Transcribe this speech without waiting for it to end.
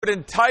would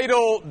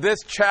entitle this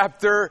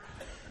chapter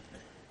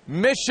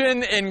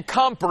Mission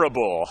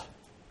Incomparable.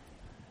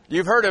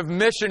 You've heard of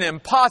Mission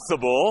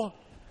Impossible.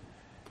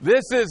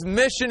 This is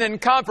Mission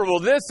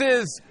Incomparable. This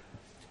is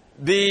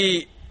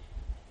the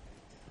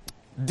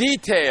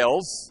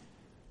details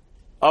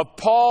of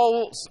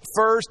Paul's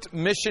first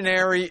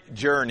missionary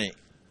journey.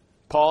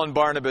 Paul and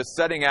Barnabas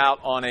setting out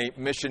on a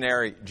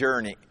missionary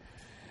journey.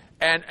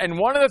 And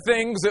one of the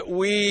things that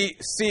we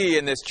see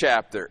in this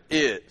chapter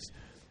is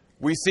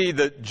we see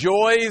the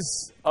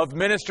joys of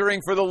ministering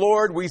for the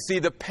Lord. We see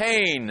the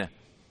pain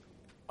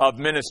of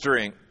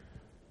ministering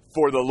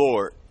for the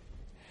Lord.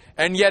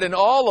 And yet in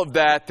all of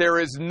that, there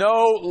is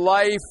no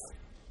life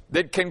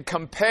that can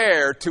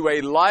compare to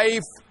a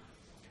life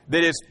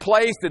that is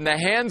placed in the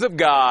hands of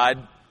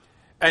God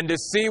and to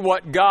see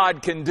what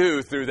God can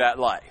do through that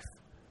life.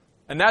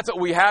 And that's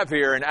what we have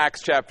here in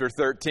Acts chapter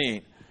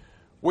 13.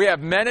 We have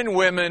men and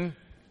women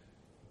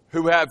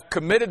who have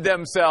committed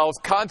themselves,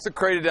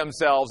 consecrated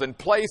themselves, and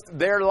placed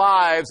their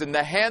lives in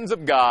the hands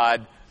of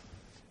God.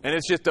 And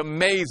it's just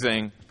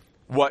amazing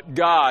what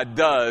God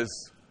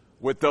does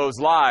with those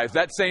lives.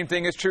 That same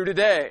thing is true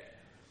today.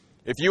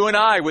 If you and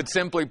I would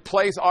simply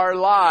place our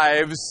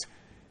lives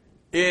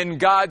in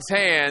God's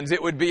hands,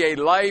 it would be a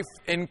life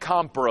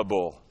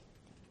incomparable.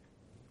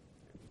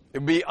 It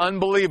would be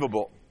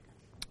unbelievable.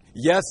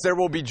 Yes, there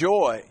will be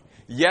joy.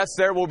 Yes,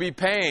 there will be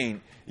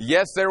pain.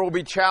 Yes, there will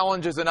be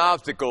challenges and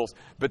obstacles,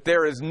 but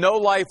there is no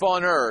life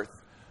on earth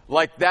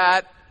like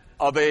that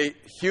of a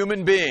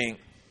human being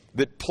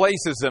that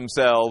places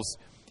themselves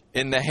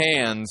in the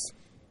hands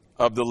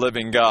of the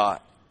living God.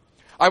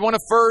 I want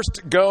to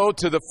first go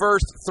to the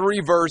first three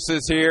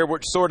verses here,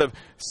 which sort of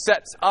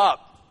sets up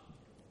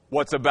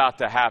what's about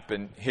to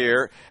happen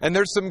here. And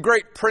there's some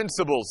great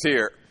principles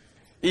here,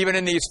 even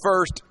in these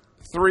first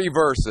three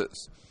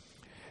verses.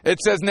 It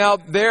says, "Now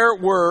there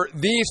were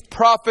these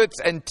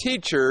prophets and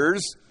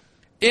teachers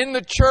in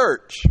the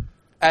church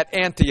at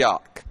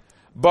Antioch: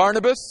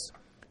 Barnabas,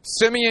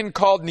 Simeon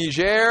called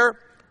Niger,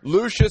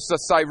 Lucius the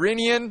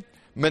Cyrenian,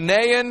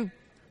 Manaen,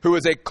 who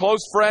was a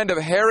close friend of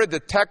Herod the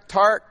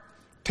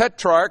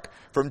Tetrarch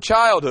from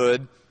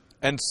childhood,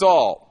 and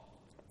Saul.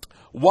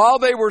 While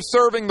they were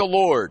serving the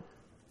Lord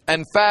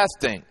and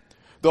fasting,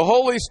 the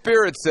Holy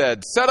Spirit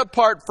said, 'Set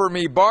apart for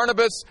me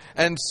Barnabas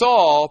and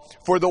Saul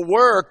for the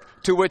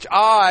work to which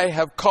I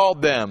have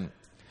called them.'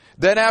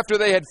 Then after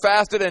they had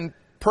fasted and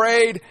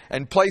prayed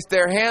and placed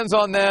their hands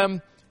on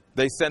them,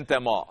 they sent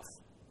them off."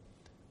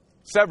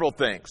 Several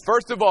things.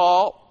 First of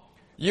all,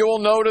 you will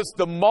notice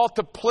the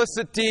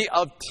multiplicity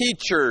of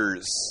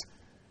teachers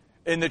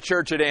in the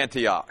church at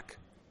Antioch.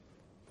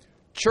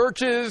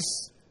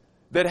 Churches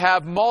that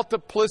have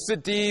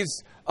multiplicities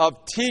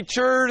of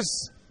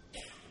teachers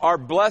are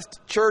blessed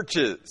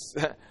churches.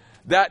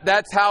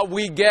 That's how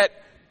we get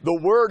the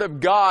Word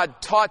of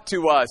God taught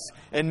to us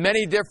in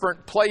many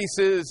different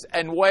places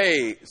and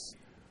ways.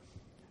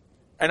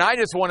 And I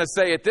just want to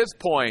say at this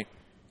point,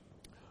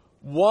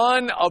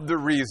 one of the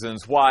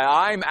reasons why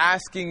I'm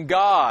asking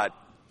God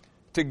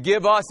to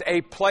give us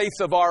a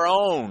place of our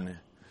own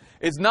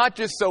is not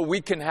just so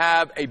we can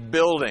have a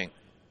building.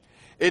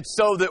 It's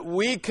so that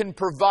we can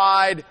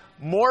provide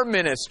more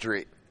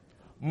ministry,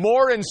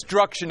 more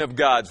instruction of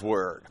God's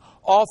Word,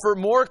 offer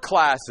more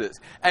classes,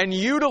 and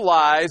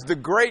utilize the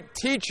great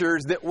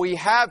teachers that we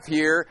have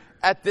here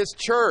at this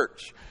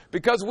church.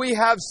 Because we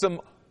have some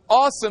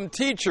awesome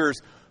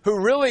teachers who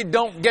really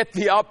don't get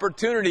the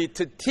opportunity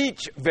to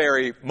teach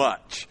very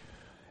much.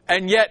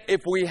 And yet,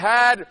 if we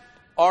had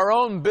our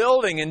own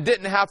building and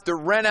didn't have to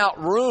rent out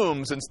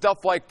rooms and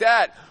stuff like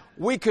that,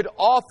 we could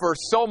offer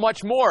so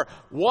much more.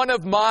 One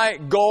of my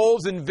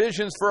goals and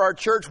visions for our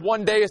church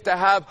one day is to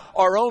have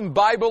our own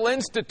Bible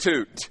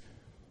Institute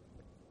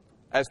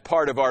as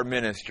part of our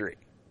ministry,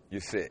 you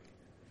see.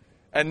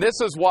 And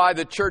this is why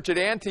the church at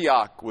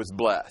Antioch was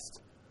blessed,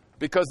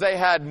 because they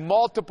had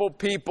multiple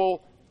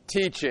people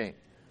teaching.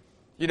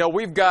 You know,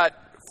 we've got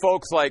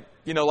folks like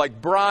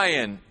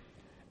Brian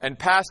and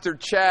Pastor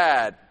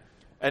Chad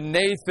and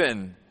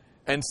Nathan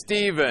and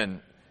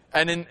Stephen.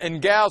 And in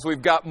gals,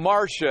 we've got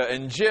Marcia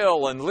and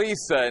Jill and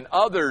Lisa and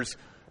others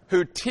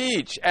who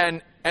teach.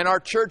 And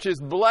our church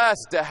is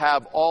blessed to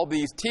have all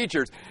these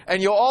teachers.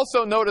 And you'll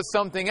also notice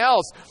something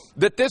else,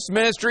 that this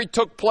ministry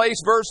took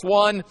place, verse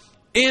 1,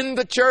 in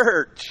the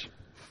church.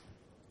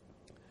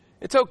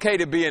 It's okay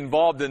to be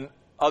involved in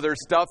other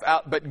stuff,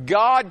 but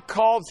God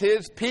calls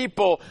His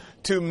people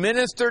to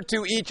minister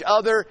to each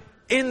other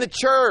in the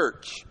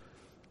church.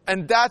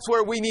 And that's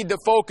where we need to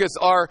focus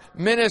our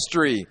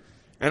ministry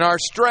and our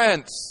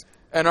strengths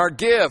and our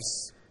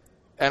gifts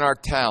and our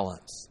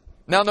talents.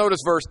 Now notice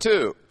verse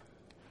 2.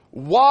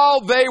 While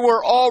they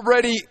were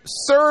already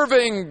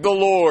serving the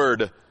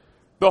Lord,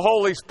 the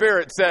Holy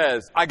Spirit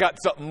says, "I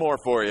got something more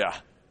for you."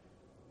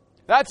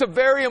 That's a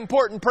very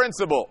important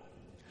principle.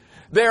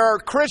 There are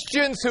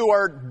Christians who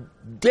are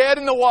dead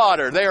in the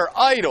water. They are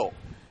idle.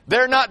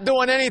 They're not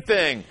doing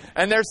anything.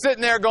 And they're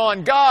sitting there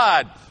going,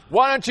 "God,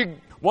 why don't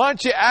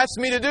you ask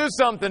me to do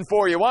something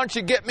for you? Why don't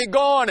you get me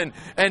going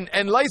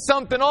and lay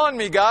something on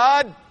me,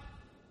 God?"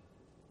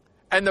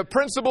 And the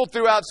principle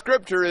throughout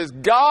Scripture is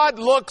God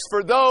looks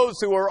for those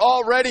who are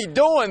already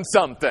doing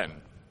something.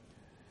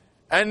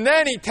 And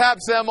then He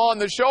taps them on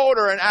the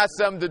shoulder and asks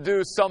them to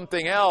do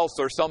something else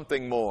or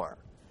something more.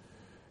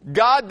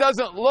 God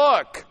doesn't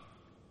look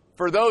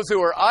for those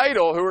who are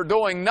idle, who are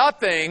doing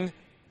nothing.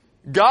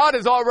 God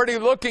is already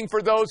looking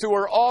for those who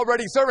are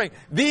already serving.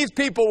 These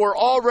people were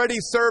already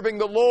serving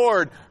the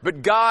Lord.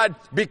 But God,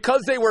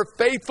 because they were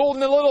faithful in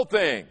the little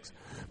things,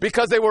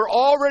 because they were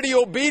already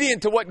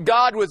obedient to what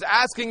God was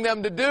asking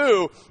them to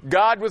do,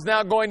 God was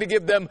now going to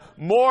give them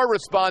more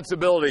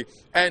responsibility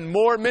and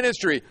more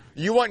ministry.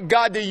 You want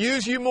God to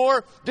use you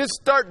more? Just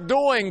start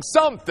doing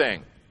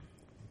something.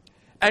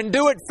 And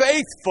do it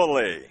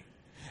faithfully.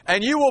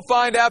 And you will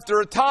find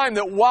after a time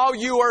that while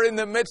you are in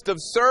the midst of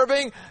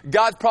serving,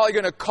 God's probably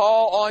going to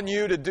call on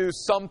you to do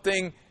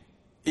something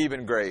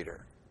even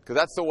greater. Because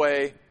that's the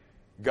way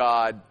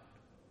God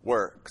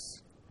works.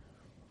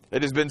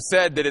 It has been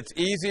said that it's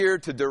easier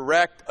to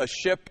direct a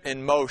ship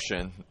in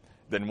motion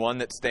than one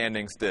that's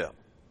standing still.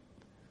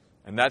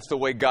 And that's the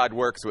way God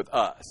works with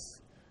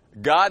us.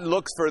 God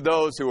looks for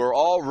those who are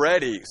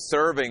already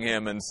serving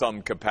Him in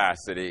some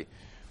capacity.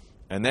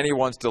 And then He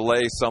wants to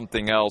lay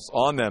something else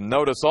on them.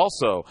 Notice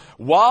also,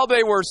 while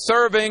they were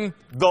serving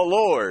the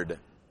Lord,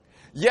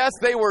 yes,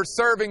 they were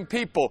serving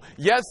people.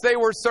 Yes, they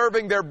were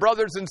serving their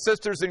brothers and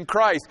sisters in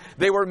Christ.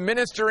 They were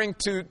ministering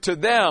to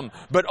them.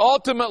 But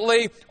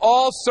ultimately,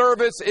 all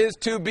service is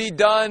to be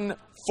done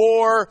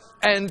for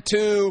and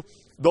to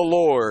the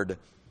Lord.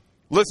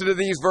 Listen to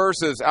these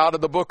verses out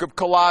of the book of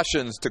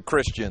Colossians to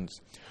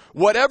Christians.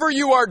 Whatever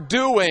you are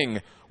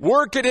doing,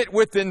 work at it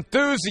with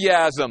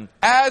enthusiasm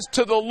as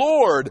to the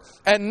Lord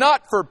and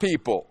not for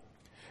people.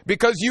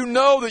 Because you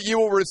know that you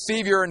will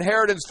receive your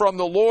inheritance from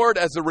the Lord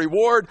as a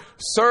reward.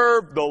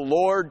 Serve the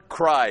Lord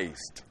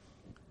Christ.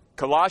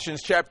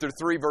 Colossians chapter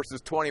 3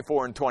 verses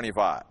 24 and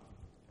 25.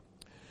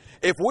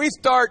 If we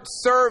start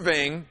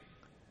serving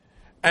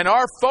and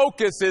our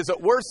focus is that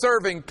we're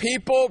serving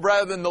people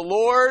rather than the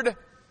Lord,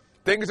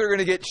 things are going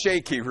to get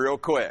shaky real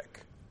quick.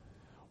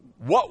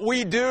 What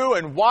we do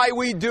and why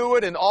we do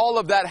it and all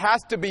of that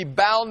has to be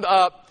bound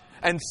up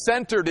and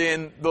centered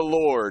in the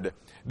Lord.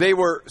 They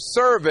were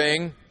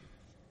serving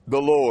the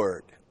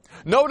Lord.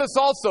 Notice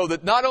also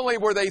that not only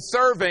were they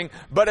serving,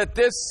 but at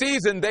this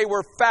season they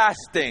were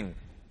fasting.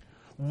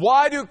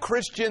 Why do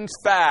Christians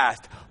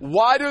fast?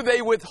 Why do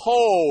they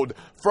withhold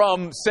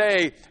from,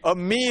 say, a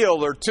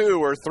meal or two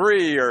or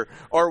three or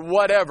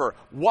whatever?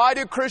 Why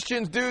do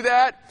Christians do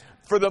that?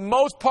 For the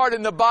most part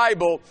in the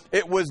Bible,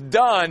 it was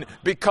done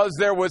because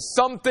there was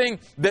something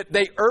that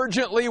they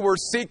urgently were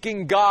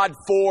seeking God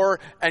for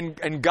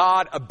and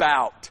God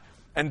about.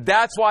 And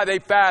that's why they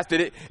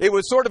fasted. It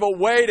was sort of a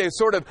way to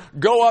sort of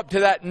go up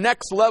to that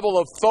next level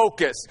of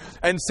focus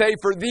and say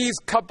for these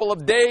couple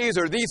of days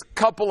or these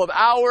couple of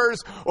hours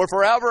or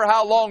forever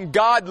how long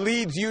God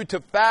leads you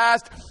to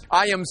fast,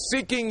 I am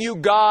seeking you,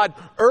 God,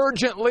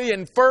 urgently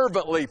and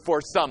fervently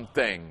for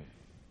something.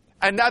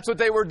 And that's what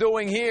they were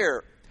doing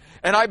here.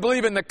 And I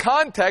believe in the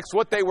context,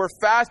 what they were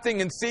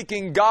fasting and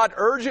seeking God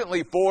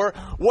urgently for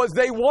was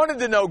they wanted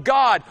to know,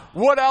 God,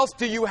 what else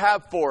do you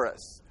have for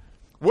us?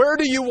 Where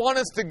do you want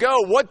us to go?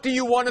 What do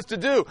you want us to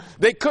do?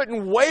 They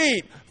couldn't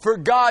wait for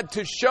God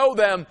to show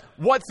them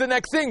what's the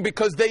next thing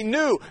because they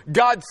knew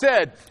God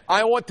said,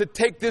 I want to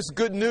take this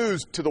good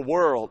news to the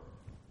world.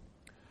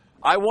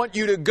 I want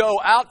you to go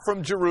out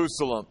from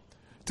Jerusalem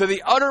to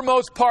the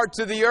uttermost parts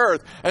of the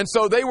earth. And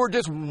so they were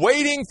just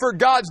waiting for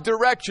God's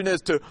direction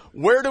as to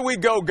where do we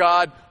go,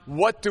 God?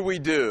 What do we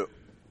do?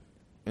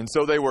 And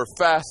so they were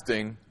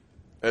fasting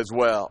as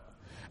well.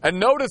 And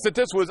notice that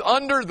this was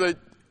under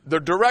the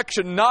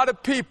direction not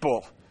of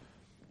people.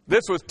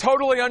 This was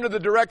totally under the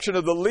direction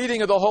of the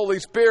leading of the Holy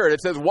Spirit.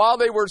 It says, while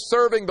they were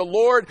serving the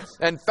Lord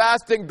and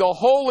fasting, the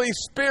Holy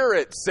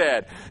Spirit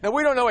said. Now,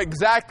 we don't know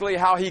exactly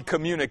how He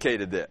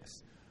communicated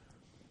this.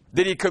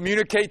 Did He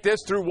communicate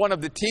this through one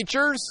of the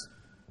teachers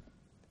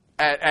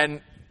and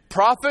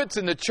prophets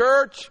in the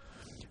church?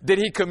 Did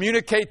He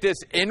communicate this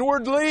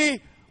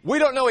inwardly? We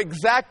don't know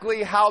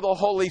exactly how the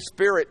Holy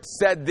Spirit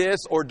said this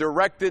or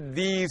directed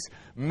these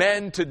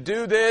men to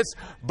do this,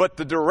 but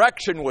the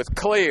direction was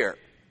clear.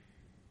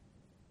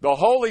 The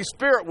Holy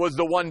Spirit was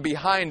the one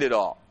behind it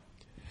all.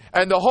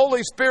 And the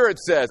Holy Spirit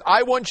says,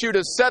 I want you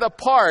to set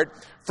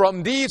apart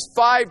from these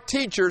 5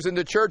 teachers in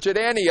the church at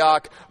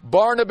Antioch,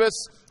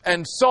 Barnabas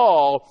and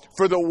Saul,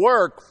 for the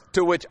work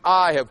to which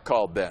I have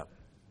called them.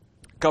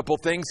 A couple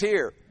things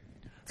here.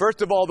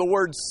 First of all, the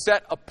word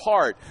set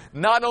apart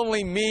not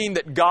only mean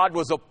that God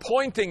was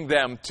appointing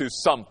them to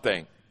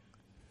something,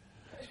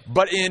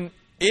 but in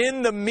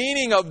the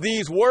meaning of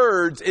these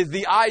words is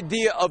the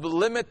idea of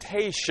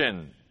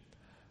limitation.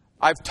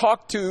 I've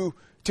talked to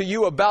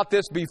you about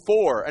this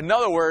before. In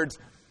other words,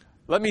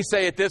 let me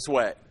say it this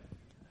way.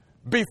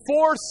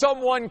 Before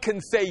someone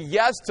can say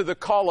yes to the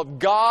call of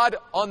God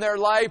on their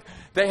life,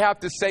 they have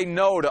to say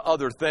no to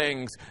other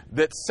things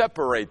that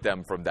separate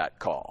them from that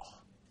call.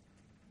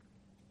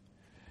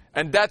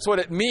 And that's what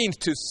it means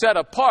to set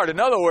apart. In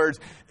other words,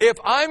 if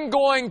I'm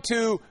going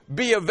to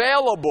be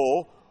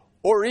available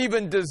or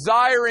even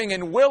desiring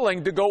and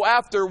willing to go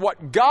after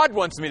what God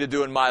wants me to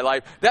do in my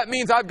life, that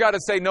means I've got to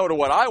say no to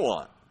what I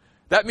want.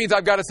 That means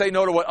I've got to say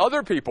no to what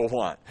other people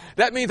want.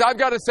 That means I've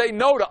got to say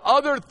no to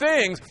other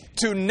things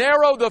to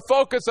narrow the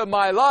focus of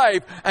my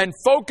life and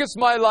focus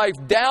my life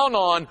down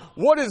on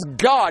what is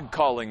God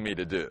calling me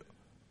to do.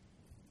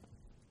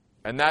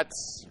 And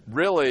that's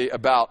really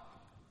about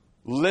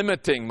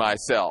limiting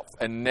myself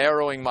and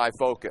narrowing my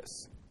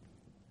focus.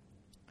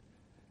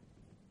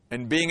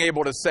 And being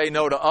able to say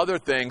no to other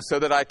things so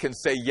that I can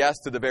say yes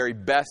to the very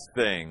best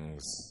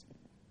things.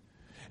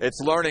 It's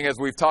learning, as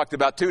we've talked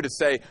about too, to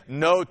say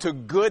no to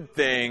good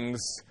things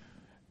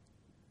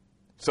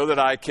so that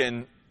I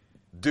can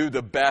do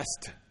the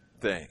best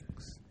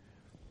things.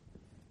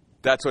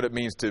 That's what it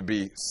means to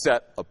be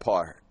set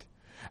apart.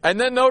 And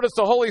then notice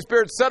the Holy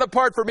Spirit set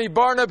apart for me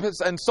Barnabas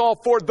and Saul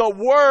for the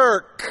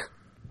work.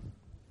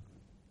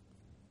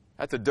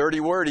 That's a dirty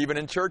word even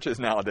in churches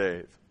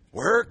nowadays.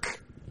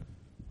 Work.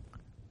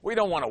 We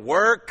don't want to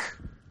work.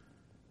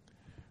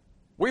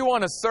 We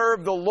want to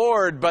serve the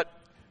Lord, but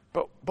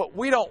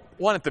we don't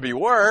want it to be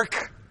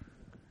work.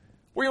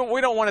 We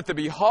don't want it to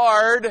be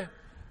hard.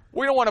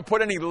 We don't want to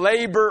put any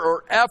labor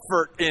or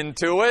effort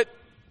into it.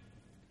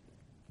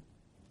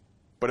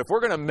 But if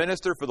we're going to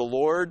minister for the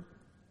Lord,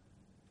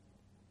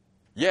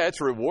 yeah, it's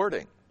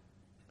rewarding.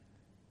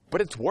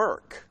 But it's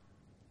work.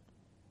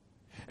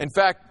 In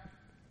fact,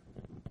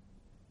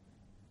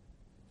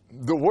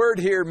 the word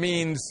here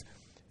means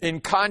in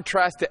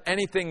contrast to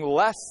anything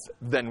less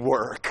than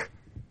work.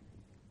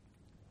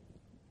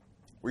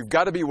 We've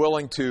got to be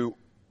willing to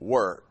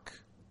work.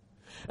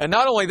 And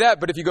not only that,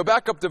 but if you go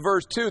back up to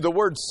verse 2, the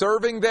word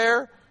serving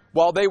there,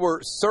 while they were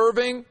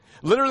serving,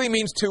 literally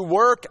means to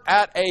work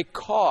at a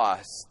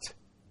cost.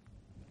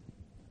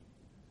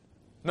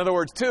 In other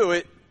words,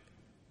 too,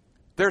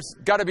 there's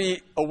got to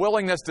be a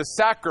willingness to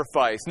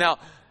sacrifice. Now,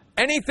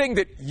 anything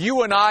that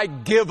you and I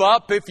give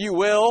up, if you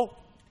will,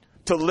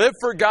 to live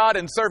for God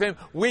and serve Him,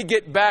 we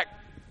get back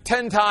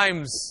 10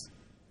 times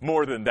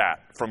more than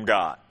that from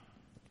God.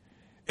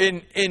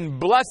 In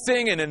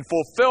blessing and in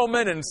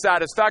fulfillment and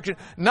satisfaction,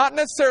 not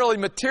necessarily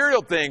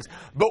material things,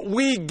 but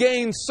we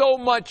gain so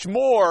much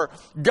more.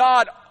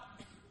 God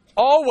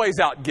always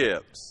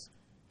outgives.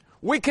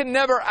 We can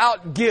never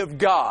outgive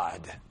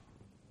God.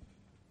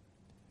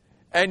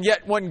 And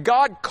yet when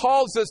God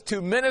calls us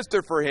to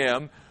minister for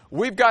Him,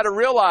 we've got to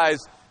realize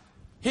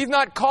He's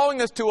not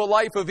calling us to a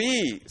life of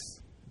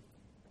ease.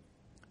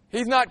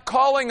 He's not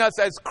calling us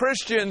as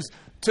Christians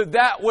to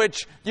that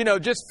which,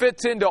 just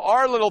fits into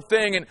our little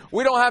thing and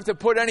we don't have to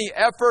put any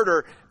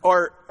effort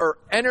or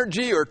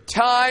energy or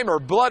time or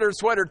blood or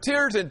sweat or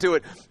tears into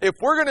it. If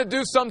we're going to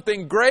do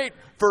something great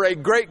for a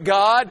great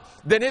God,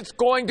 then it's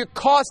going to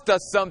cost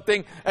us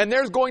something and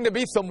there's going to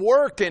be some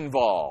work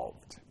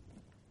involved.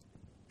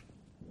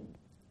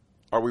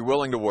 Are we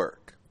willing to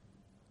work?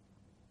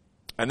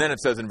 And then it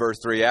says in verse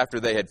 3, after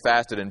they had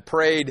fasted and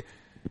prayed,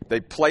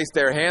 they placed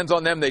their hands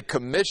on them, they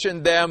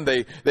commissioned them,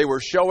 they were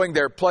showing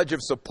their pledge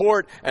of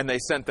support, and they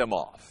sent them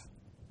off.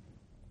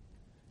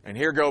 And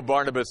here go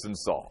Barnabas and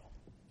Saul.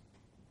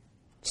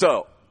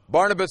 So,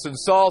 Barnabas and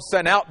Saul,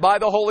 sent out by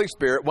the Holy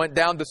Spirit, went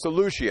down to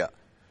Seleucia.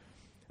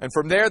 And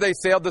from there they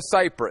sailed to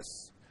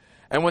Cyprus.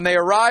 And when they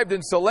arrived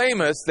in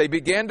Salamis, they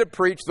began to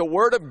preach the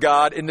word of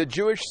God in the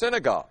Jewish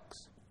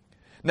synagogues.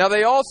 Now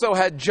they also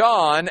had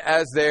John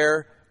as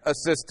their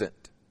assistant.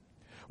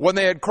 When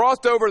they had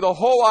crossed over the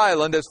whole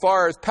island as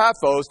far as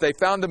Paphos, they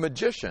found a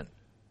magician,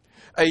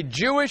 a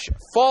Jewish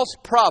false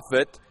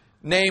prophet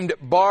named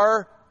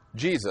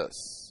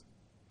Bar-Jesus.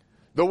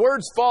 The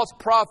words false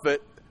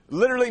prophet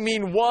literally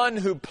mean one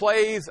who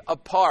plays a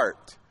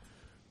part.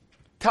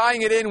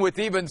 Tying it in with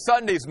even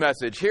Sunday's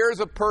message, here's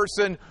a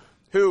person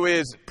who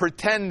is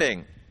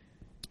pretending.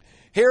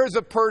 Here's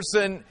a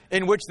person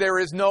in which there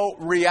is no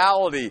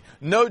reality,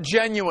 no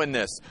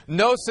genuineness,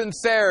 no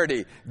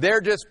sincerity.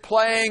 They're just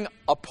playing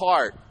a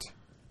part,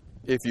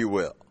 if you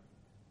will.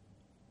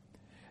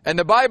 And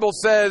the Bible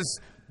says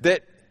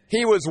that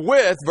he was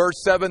with,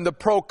 verse 7, the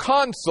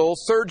proconsul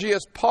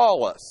Sergius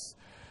Paulus,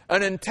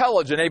 an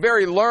intelligent, a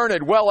very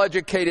learned,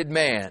 well-educated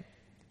man.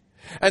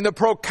 And the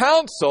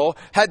proconsul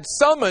had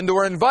summoned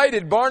or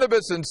invited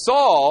Barnabas and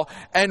Saul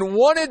and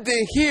wanted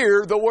to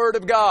hear the word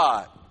of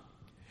God.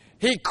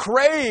 He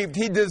craved,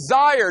 he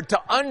desired to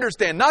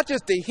understand, not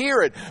just to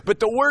hear it, but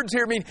the words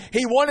here mean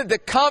he wanted to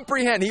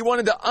comprehend, he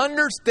wanted to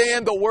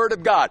understand the Word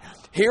of God.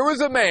 Here was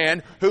a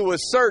man who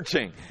was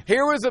searching.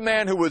 Here was a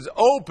man who was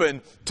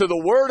open to the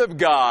Word of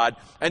God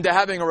and to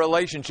having a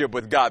relationship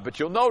with God. But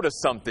you'll notice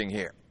something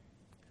here.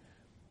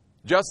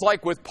 Just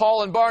like with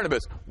Paul and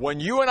Barnabas, when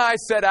you and I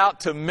set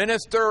out to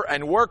minister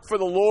and work for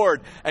the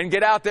Lord and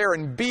get out there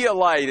and be a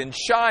light and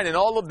shine and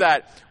all of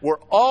that, we're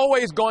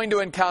always going to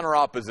encounter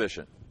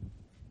opposition.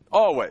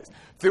 Always.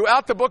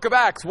 Throughout the book of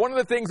Acts, one of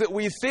the things that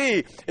we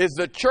see is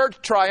the church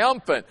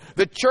triumphant,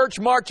 the church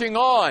marching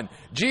on.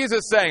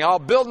 Jesus saying, I'll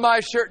build my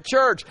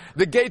church.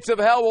 The gates of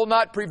hell will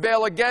not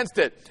prevail against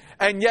it.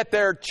 And yet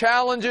there are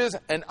challenges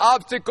and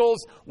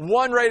obstacles,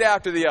 one right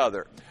after the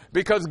other.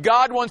 Because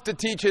God wants to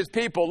teach His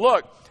people,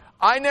 look,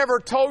 I never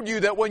told you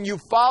that when you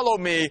follow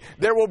me,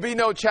 there will be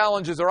no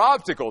challenges or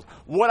obstacles.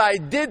 What I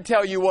did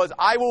tell you was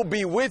I will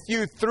be with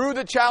you through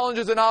the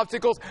challenges and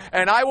obstacles,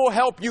 and I will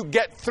help you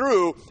get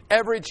through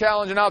every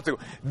challenge and obstacle.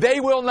 They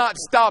will not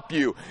stop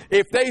you.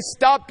 If they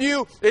stop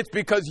you, it's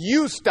because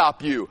you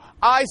stop you.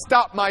 I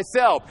stop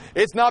myself.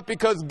 It's not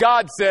because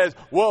God says,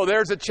 whoa,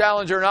 there's a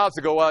challenge or an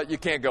obstacle. Well, you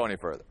can't go any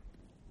further.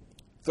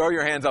 Throw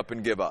your hands up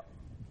and give up.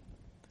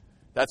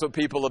 That's what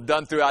people have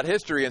done throughout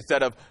history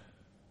instead of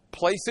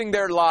placing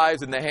their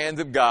lives in the hands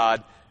of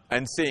God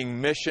and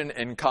seeing mission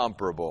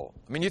incomparable.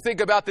 I mean, you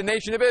think about the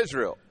nation of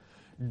Israel.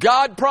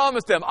 God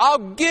promised them,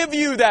 I'll give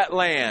you that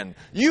land.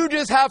 You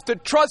just have to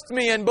trust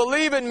me and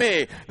believe in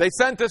me. They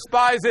sent the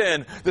spies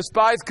in. The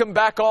spies come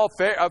back all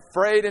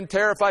afraid and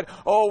terrified.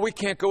 Oh, we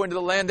can't go into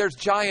the land. There's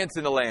giants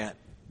in the land.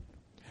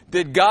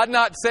 Did God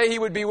not say He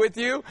would be with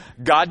you?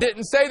 God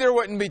didn't say there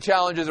wouldn't be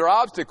challenges or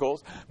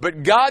obstacles.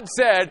 But God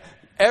said,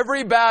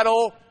 every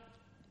battle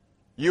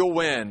you'll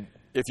win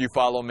if you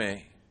follow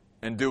me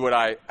and do what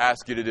I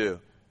ask you to do.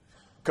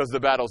 Because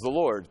the battle's the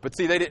Lord's. But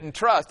see, they didn't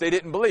trust. They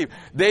didn't believe.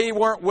 They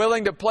weren't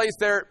willing to place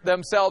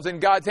themselves in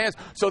God's hands.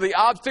 So the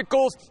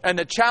obstacles and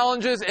the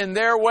challenges in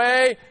their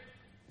way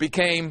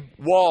became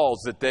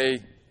walls that they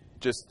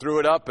just threw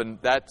it up and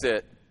that's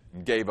it,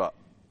 and gave up.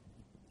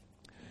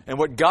 And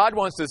what God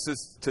wants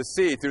us to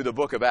see through the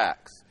book of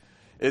Acts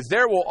is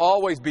there will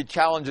always be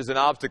challenges and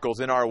obstacles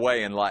in our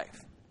way in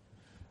life.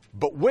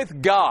 But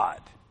with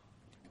God,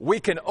 we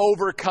can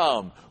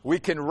overcome. We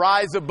can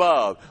rise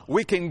above.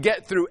 We can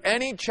get through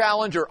any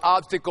challenge or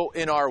obstacle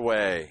in our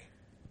way.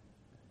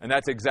 And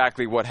that's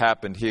exactly what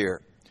happened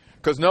here.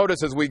 Because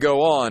notice as we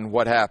go on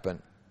what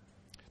happened.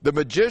 The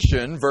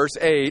magician, verse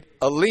 8,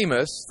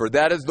 Elymas, for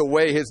that is the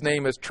way his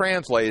name is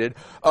translated,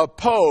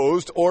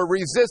 opposed or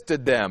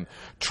resisted them,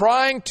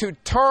 trying to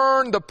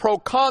turn the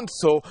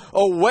proconsul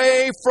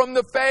away from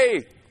the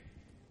faith.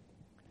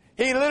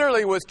 He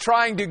literally was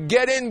trying to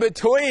get in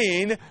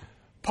between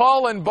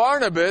Paul and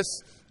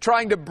Barnabas,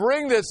 trying to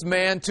bring this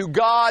man to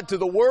God, to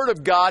the Word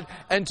of God,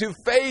 and to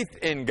faith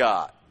in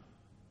God.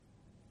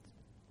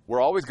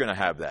 We're always going to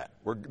have that.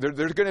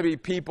 There's going to be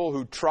people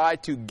who try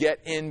to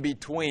get in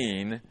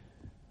between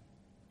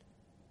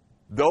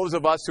those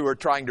of us who are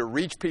trying to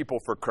reach people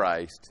for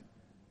Christ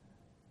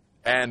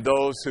and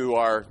those who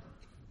are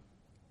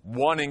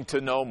wanting to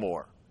know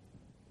more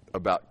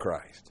about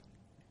Christ,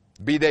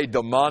 be they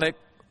demonic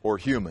or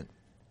human.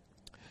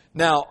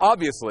 Now,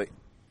 obviously,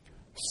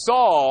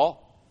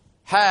 Saul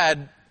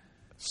had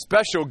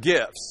special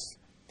gifts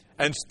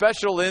and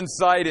special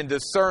insight and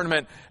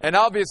discernment. And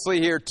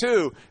obviously here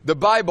too, the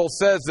Bible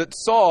says that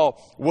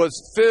Saul was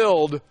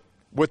filled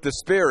with the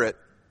Spirit.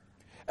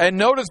 And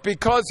notice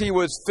because he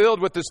was filled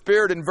with the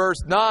Spirit in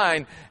verse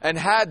 9 and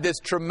had this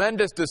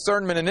tremendous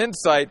discernment and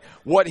insight,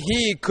 what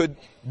he could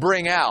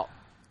bring out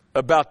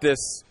about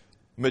this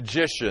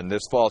magician,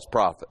 this false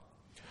prophet.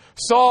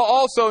 Saul,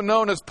 also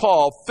known as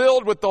Paul,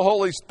 filled with the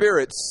Holy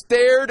Spirit,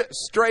 stared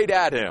straight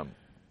at him.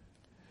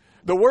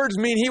 The words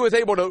mean he was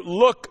able to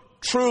look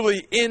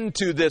truly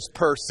into this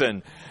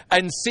person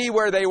and see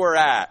where they were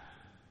at.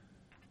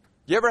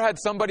 You ever had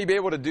somebody be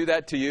able to do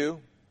that to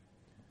you?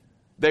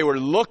 They were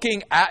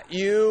looking at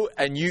you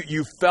and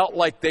you felt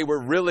like they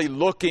were really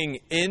looking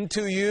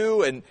into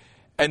you and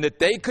that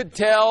they could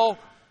tell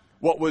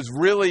what was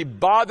really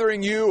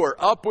bothering you or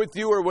up with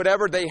you or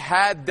whatever. They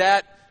had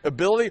that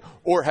ability.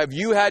 Or have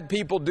you had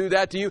people do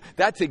that to you?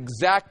 That's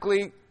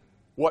exactly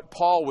what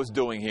Paul was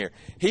doing here.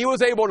 He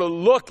was able to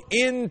look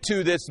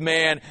into this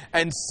man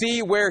and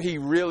see where he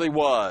really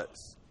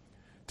was.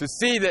 To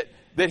see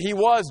that he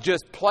was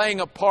just playing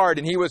a part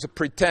and he was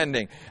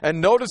pretending.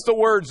 And notice the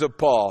words of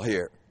Paul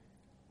here.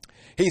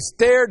 He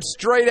stared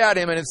straight at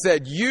him and it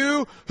said,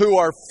 "You who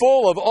are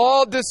full of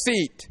all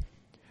deceit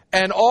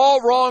and all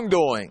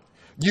wrongdoing,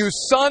 you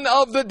son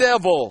of the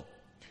devil,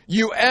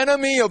 you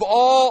enemy of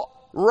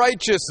all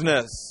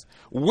righteousness,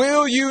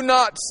 will you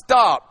not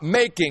stop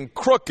making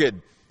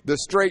crooked the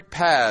straight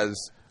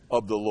paths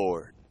of the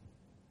Lord?"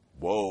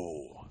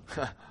 Whoa.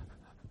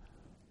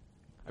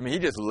 I mean, he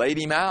just laid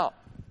him out.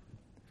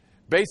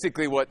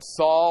 Basically what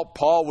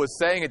Paul was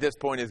saying at this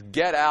point is,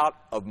 get out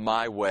of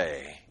my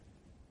way.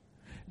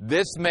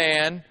 This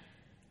man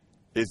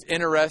is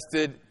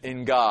interested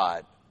in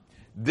God.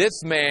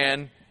 This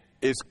man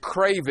is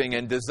craving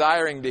and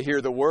desiring to hear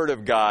the Word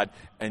of God,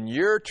 and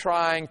you're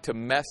trying to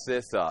mess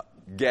this up.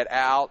 Get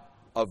out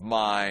of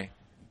my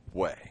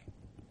way.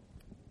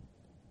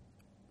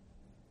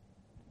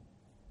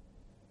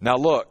 Now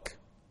look,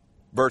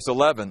 verse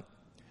 11.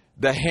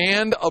 The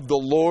hand of the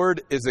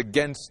Lord is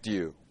against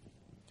you,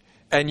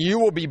 and you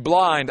will be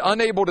blind,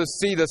 unable to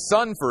see the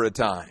sun for a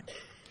time.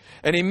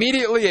 And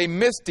immediately a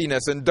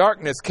mistiness and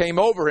darkness came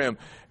over him,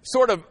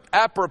 sort of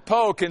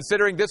apropos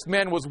considering this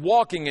man was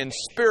walking in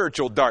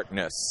spiritual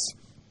darkness.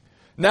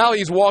 Now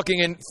he's walking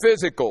in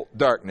physical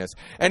darkness.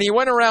 And he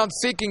went around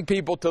seeking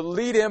people to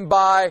lead him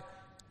by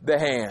the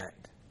hand.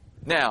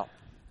 Now,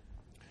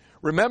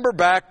 remember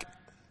back,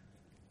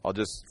 I'll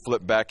just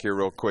flip back here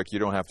real quick. You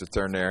don't have to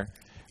turn there.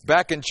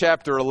 Back in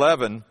chapter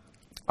 11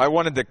 I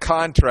wanted to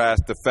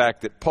contrast the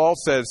fact that Paul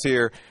says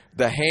here,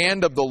 the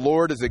hand of the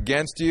Lord is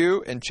against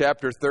you in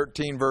chapter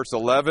 13, verse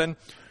 11,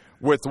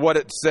 with what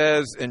it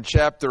says in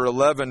chapter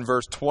 11,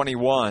 verse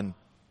 21.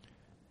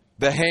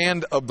 The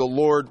hand of the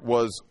Lord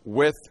was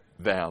with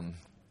them.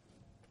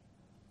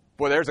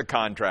 Boy, there's a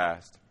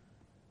contrast.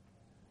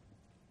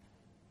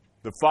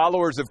 The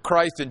followers of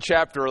Christ in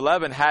chapter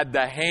 11 had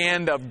the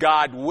hand of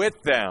God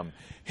with them.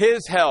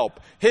 His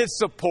help, His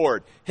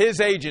support,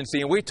 His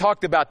agency. And we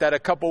talked about that a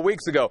couple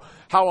weeks ago.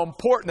 How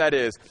important that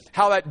is.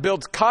 How that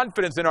builds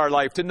confidence in our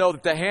life to know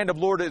that the hand of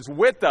the Lord is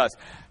with us.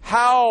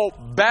 How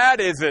bad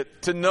is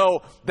it to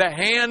know the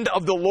hand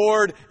of the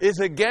Lord is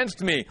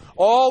against me?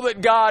 All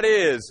that God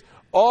is,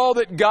 all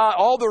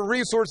the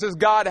resources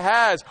God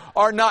has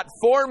are not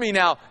for me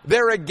now.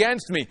 They're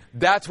against me.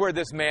 That's where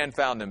this man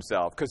found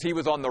himself, because he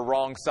was on the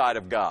wrong side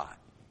of God.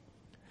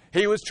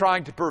 He was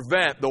trying to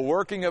prevent the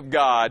working of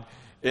God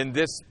in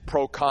this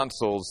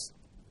proconsul's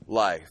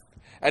life.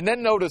 And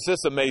then notice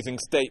this amazing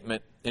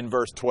statement in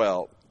verse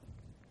 12.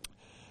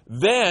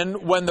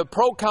 Then, when the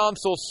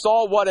proconsul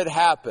saw what had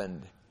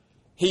happened,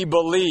 he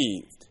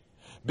believed,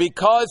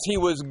 because he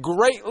was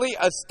greatly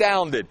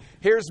astounded.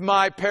 Here's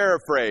my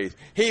paraphrase.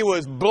 He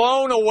was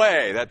blown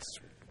away. That's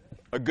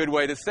a good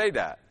way to say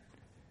that.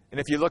 And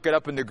if you look it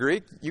up in the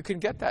Greek, you can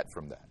get that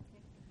from that.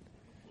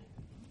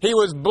 He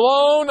was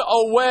blown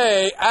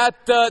away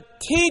at the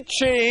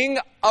teaching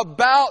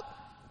about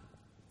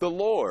the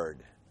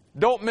Lord.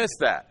 Don't miss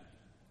that.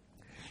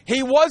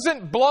 He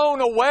wasn't blown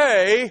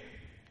away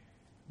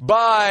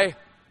by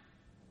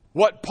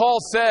what Paul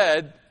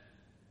said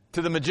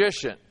to the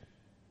magician.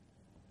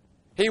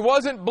 He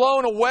wasn't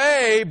blown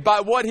away by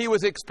what he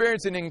was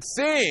experiencing and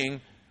seeing.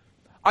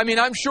 I mean,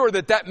 I'm sure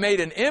that made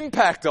an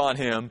impact on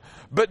him.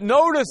 But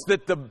notice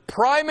that the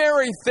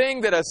primary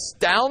thing that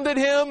astounded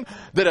him,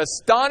 that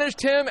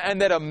astonished him,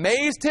 and that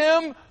amazed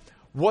him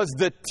was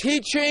the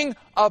teaching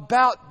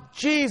about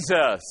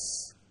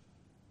Jesus.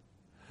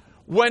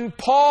 When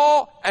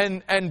Paul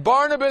and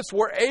Barnabas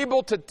were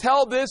able to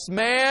tell this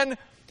man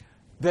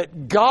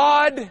that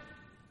God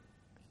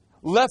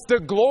left the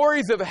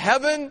glories of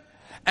heaven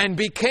and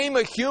became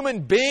a human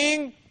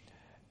being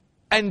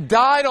and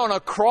died on a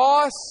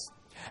cross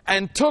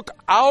and took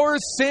our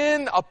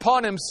sin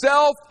upon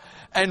Himself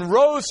and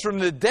rose from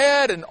the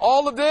dead and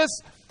all of this,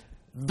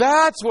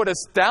 that's what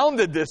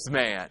astounded this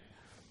man.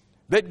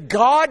 That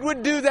God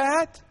would do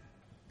that?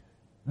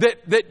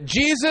 That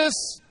Jesus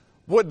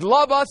would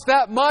love us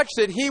that much,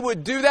 that He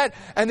would do that,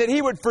 and that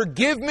He would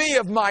forgive me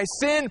of my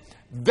sin?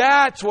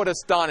 That's what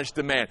astonished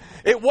the man.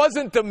 It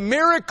wasn't the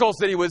miracles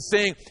that he was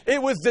seeing.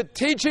 It was the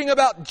teaching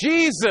about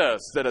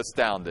Jesus that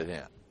astounded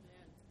him.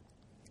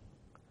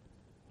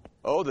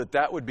 Oh,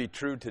 that would be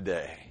true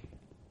today.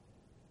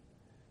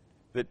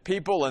 That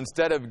people,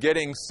 instead of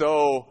getting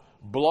so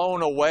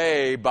blown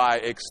away by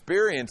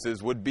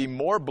experiences, would be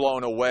more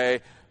blown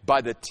away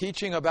by the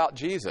teaching about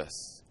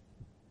Jesus.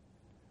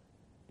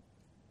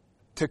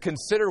 To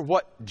consider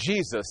what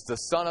Jesus, the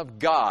Son of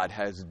God,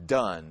 has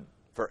done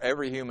for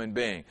every human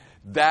being.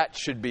 That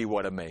should be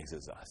what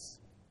amazes us.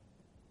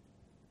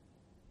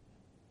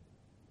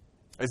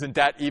 Isn't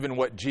that even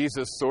what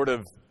Jesus sort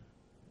of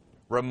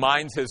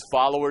reminds His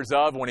followers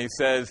of when He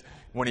says,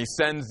 when He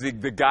sends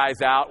the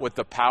guys out with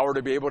the power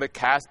to be able to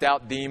cast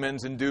out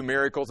demons and do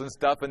miracles and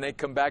stuff, and they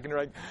come back and they're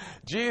like,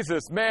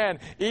 Jesus, man,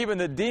 even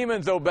the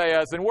demons obey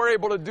us and we're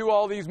able to do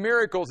all these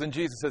miracles. And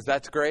Jesus says,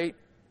 that's great.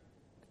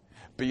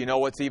 But you know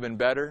what's even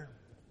better?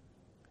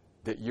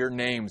 That your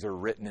names are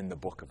written in the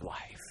book of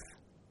life.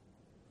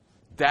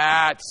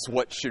 That's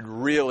what should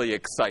really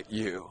excite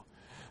you.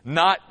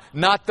 Not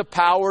the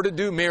power to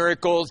do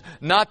miracles,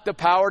 not the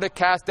power to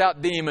cast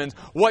out demons.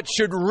 What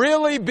should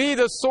really be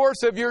the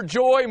source of your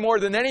joy more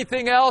than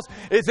anything else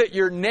is that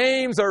your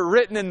names are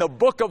written in the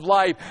book of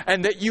life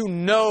and that you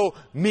know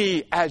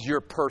me as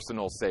your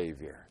personal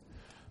Savior.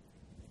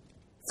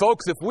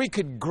 Folks, if we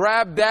could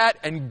grab that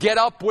and get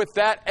up with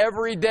that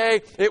every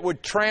day, it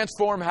would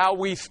transform how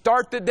we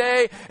start the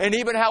day and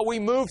even how we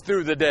move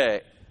through the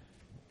day.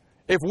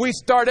 If we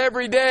start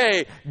every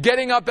day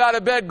getting up out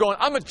of bed going,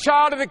 I'm a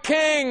child of the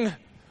King.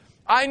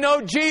 I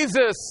know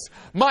Jesus.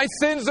 My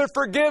sins are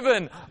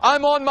forgiven.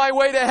 I'm on my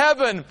way to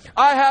heaven.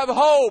 I have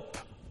hope.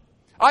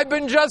 I've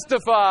been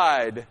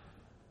justified.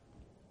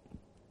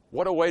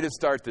 What a way to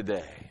start the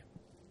day.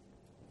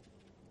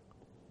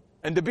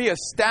 And to be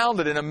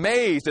astounded and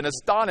amazed and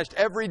astonished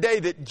every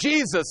day that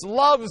Jesus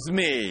loves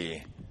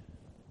me.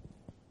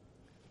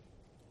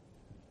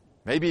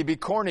 Maybe it'd be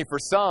corny for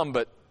some,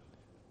 but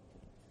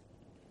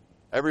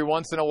every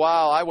once in a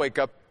while, I wake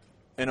up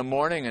in the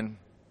morning and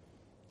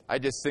I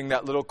just sing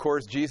that little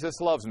chorus, Jesus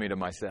loves me, to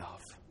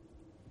myself.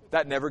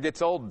 That never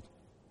gets old.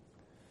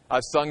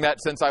 I've sung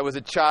that since I was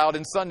a child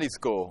in Sunday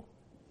school.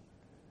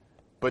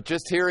 But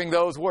just hearing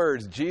those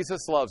words,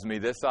 Jesus loves me,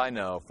 this I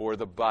know, for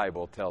the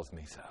Bible tells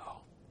me so.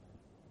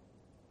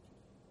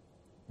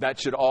 That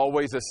should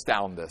always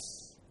astound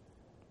us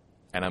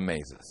and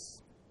amaze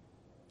us.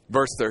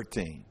 Verse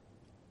 13.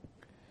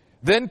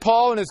 Then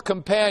Paul and his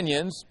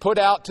companions put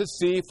out to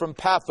sea from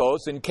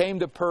Paphos and came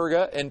to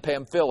Perga and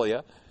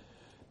Pamphylia.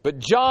 But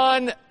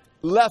John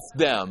left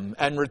them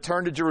and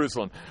returned to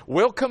Jerusalem.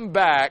 We'll come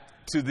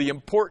back to the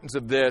importance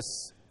of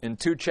this in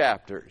 2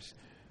 chapters.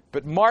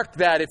 But mark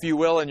that, if you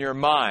will, in your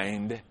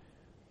mind.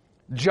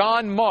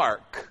 John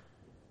Mark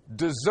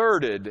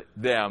deserted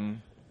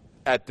them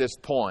at this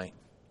point.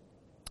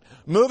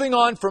 Moving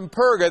on from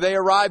Perga, they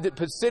arrived at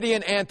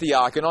Pisidian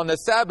Antioch, and on the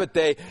Sabbath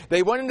day,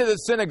 they went into the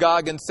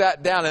synagogue and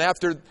sat down. And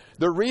after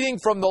the reading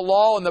from the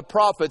law and the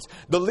prophets,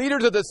 the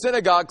leaders of the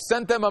synagogue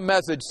sent them a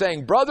message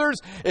saying, "Brothers,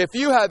 if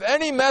you have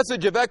any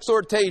message of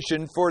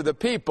exhortation for the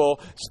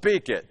people,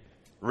 speak it."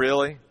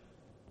 Really?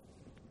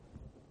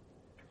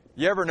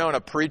 You ever known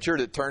a preacher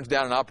that turns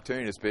down an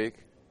opportunity to speak?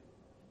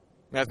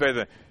 That's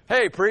basically,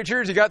 "Hey,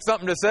 preachers, you got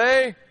something to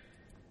say?"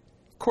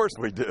 Of course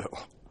we do.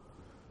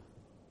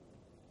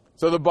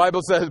 So the Bible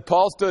says,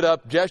 Paul stood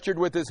up, gestured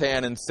with his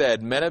hand, and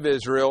said, "Men of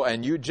Israel,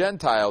 and you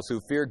Gentiles who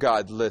fear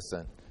God,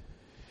 listen."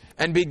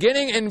 And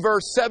beginning in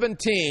verse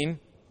 17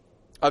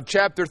 of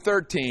chapter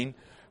 13,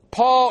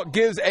 Paul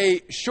gives a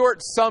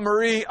short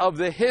summary of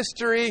the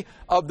history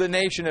of the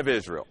nation of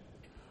Israel.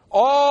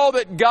 All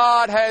that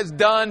God has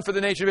done for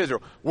the nation of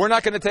Israel. We're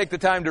not going to take the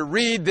time to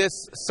read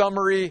this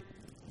summary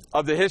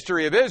of the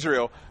history of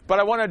Israel, but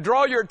I want to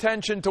draw your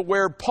attention to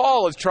where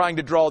Paul is trying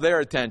to draw their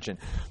attention.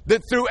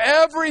 That through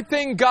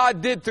everything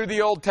God did through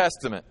the Old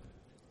Testament,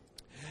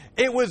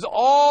 it was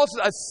all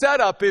a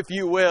setup, if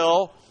you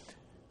will,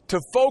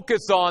 to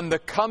focus on the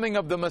coming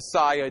of the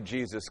Messiah,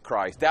 Jesus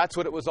Christ. That's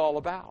what it was all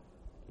about.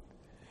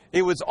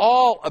 It was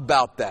all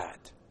about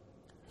that.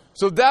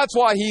 So that's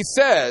why he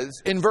says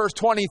in verse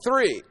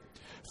 23,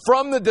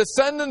 "From the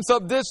descendants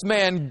of this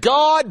man,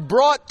 God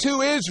brought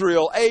to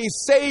Israel a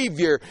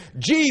Savior,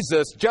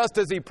 Jesus, just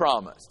as He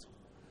promised."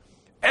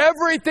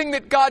 Everything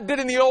that God did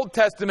in the Old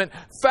Testament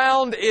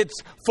found its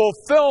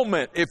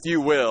fulfillment, if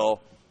you will,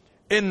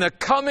 in the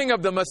coming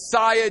of the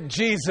Messiah,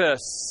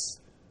 Jesus.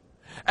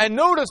 And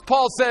notice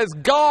Paul says,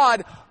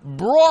 God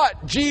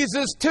brought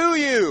Jesus to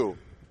you.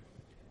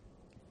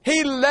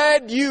 He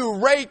led you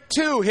right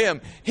to Him.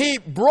 He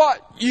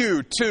brought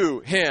you to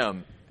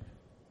Him.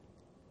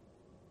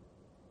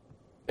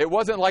 It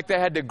wasn't like they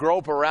had to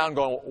grope around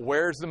going,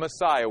 "Where's the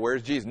Messiah?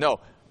 Where's Jesus?" No.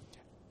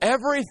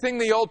 Everything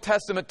the Old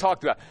Testament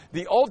talked about.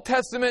 The Old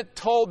Testament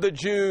told the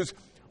Jews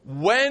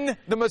when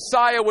the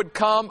Messiah would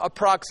come,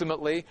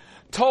 approximately.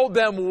 Told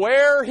them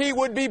where He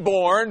would be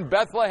born,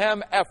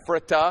 Bethlehem,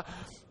 Ephratah.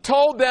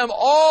 Told them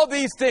all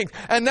these things.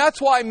 And that's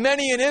why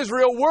many in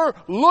Israel were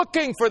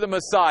looking for the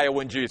Messiah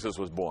when Jesus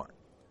was born.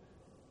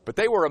 But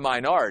they were a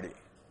minority.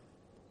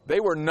 They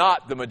were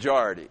not the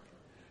majority.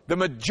 The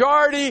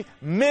majority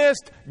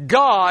missed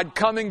God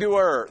coming to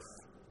earth.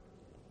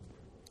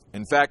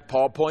 In fact,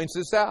 Paul points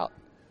this out.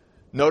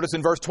 Notice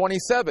in verse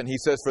 27, he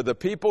says, "For the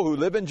people who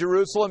live in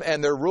Jerusalem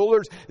and their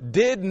rulers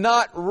did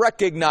not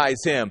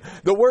recognize Him."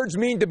 The words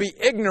mean to be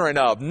ignorant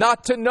of,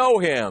 not to know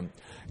Him.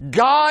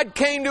 God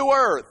came to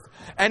earth,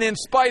 and in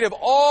spite of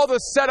all the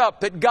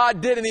setup that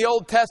God did in the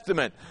Old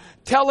Testament,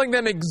 telling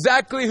them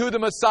exactly who the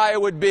Messiah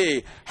would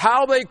be,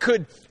 how they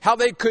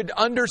could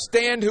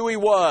understand who He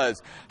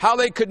was, how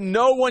they could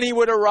know when He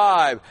would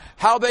arrive,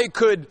 how they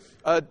could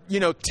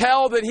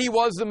tell that He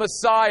was the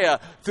Messiah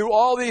through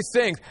all these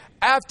things.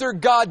 After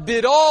God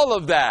did all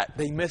of that,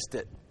 they missed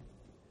it.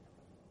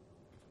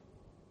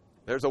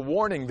 There's a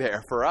warning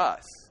there for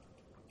us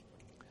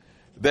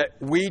that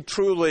we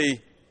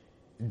truly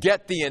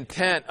get the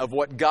intent of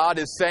what God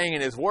is saying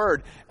in His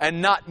Word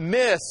and not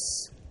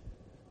miss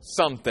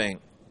something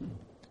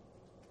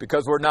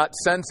because we're not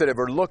sensitive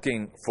or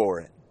looking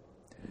for it.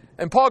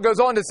 And Paul goes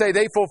on to say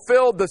they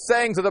fulfilled the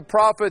sayings of the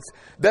prophets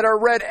that are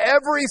read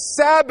every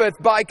Sabbath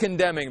by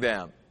condemning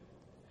them.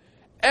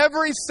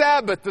 Every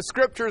Sabbath the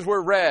Scriptures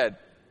were read.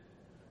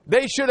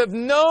 They should have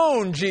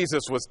known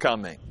Jesus was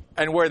coming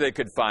and where they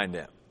could find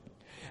Him.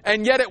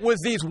 And yet it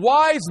was these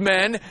wise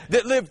men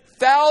that lived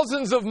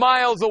thousands of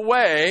miles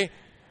away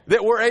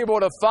that were able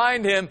to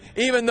find Him,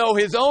 even though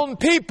His own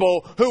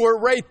people who were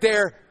right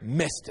there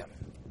missed Him.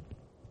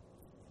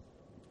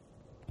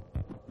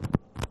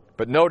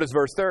 But notice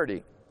verse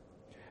 30.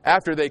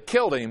 After they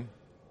killed Him,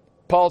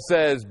 Paul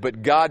says,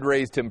 "But God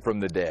raised Him from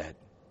the dead."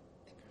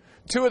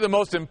 Two of the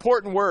most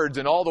important words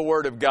in all the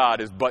Word of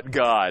God is "but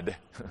God."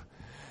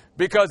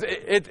 Because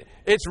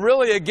it's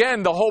really,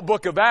 again, the whole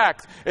book of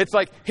Acts. It's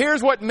like,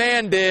 here's what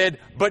man did,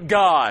 but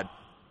God.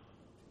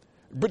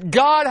 But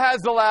God has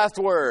the last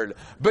word.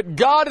 But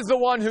God is the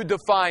one who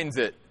defines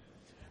it.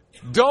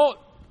 Don't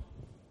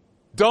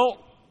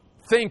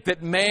think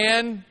that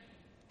man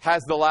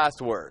has the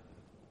last word.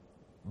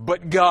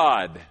 But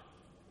God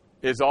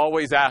is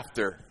always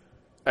after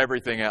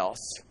everything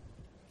else.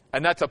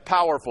 And that's a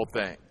powerful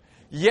thing.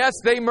 Yes,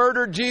 they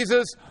murdered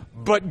Jesus,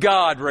 but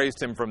God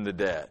raised Him from the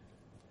dead.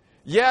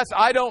 Yes,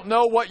 I don't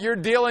know what you're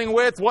dealing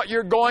with, what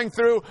you're going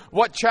through,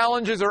 what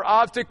challenges or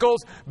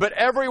obstacles, but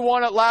every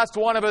one, at last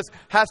one of us,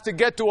 has to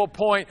get to a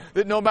point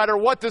that no matter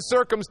what the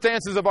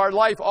circumstances of our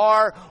life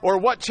are, or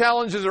what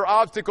challenges or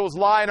obstacles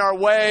lie in our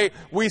way,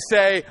 we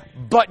say,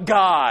 but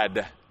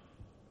God.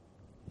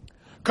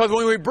 Because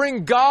when we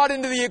bring God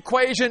into the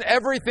equation,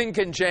 everything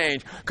can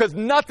change. Because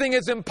nothing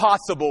is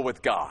impossible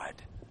with God.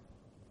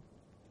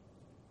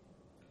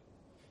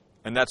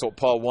 And that's what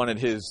Paul wanted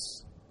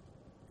his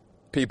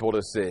people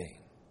to see.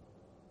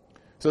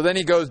 So then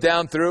he goes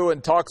down through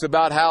and talks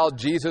about how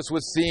Jesus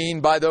was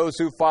seen by those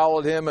who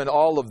followed him and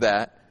all of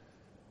that.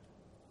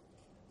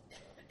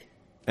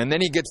 And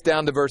then he gets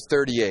down to verse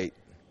 38,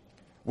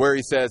 where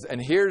he says,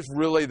 and here's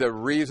really the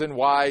reason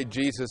why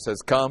Jesus has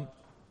come.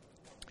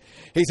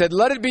 He said,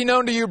 let it be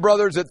known to you,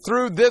 brothers, that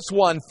through this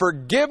one,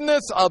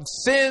 forgiveness of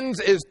sins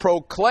is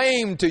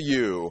proclaimed to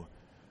you.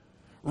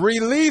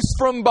 Release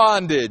from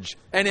bondage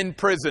and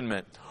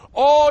imprisonment.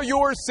 All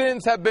your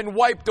sins have been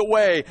wiped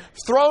away,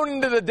 thrown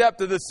into the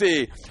depth of the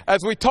sea.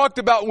 As we talked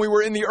about when we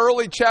were in the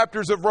early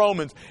chapters of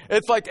Romans,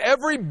 it's like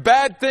every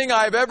bad thing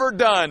I've ever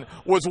done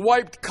was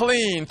wiped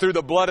clean through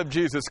the blood of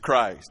Jesus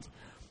Christ.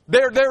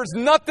 There's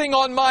nothing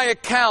on my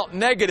account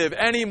negative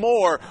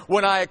anymore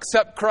when I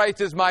accept Christ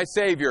as my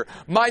Savior.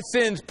 My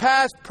sins,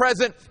 past,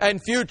 present,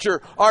 and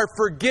future, are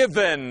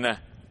forgiven.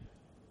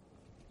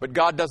 But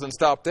God doesn't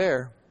stop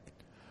there.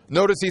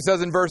 Notice he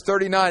says in verse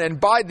 39, and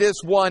by this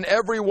one,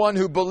 everyone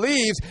who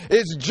believes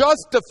is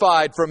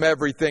justified from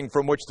everything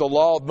from which the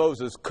law of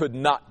Moses could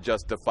not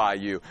justify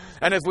you.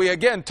 And as we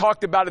again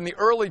talked about in the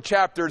early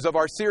chapters of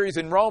our series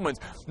in Romans,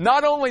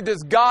 not only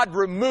does God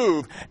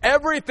remove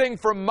everything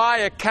from my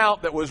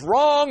account that was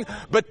wrong,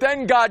 but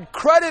then God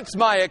credits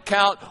my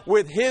account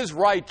with His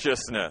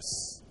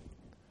righteousness.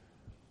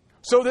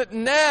 So that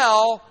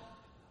now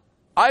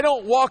I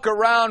don't walk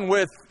around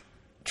with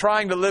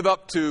trying to live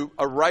up to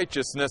a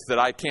righteousness that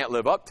I can't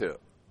live up to.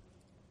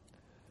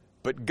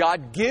 But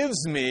God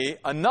gives me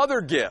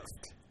another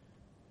gift.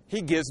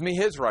 He gives me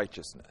His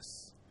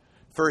righteousness.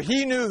 For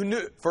he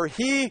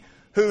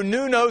who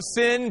knew no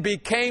sin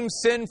became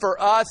sin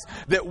for us,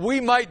 that we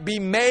might be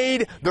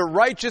made the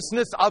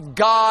righteousness of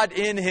God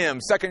in Him.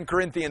 2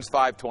 Corinthians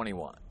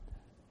 5:21.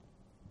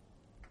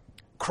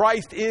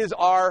 Christ is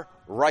our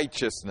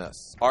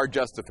righteousness, our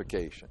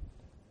justification.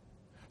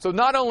 So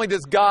not only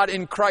does God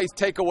in Christ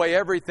take away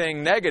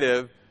everything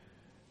negative,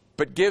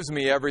 but gives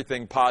me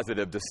everything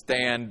positive to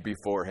stand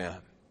before Him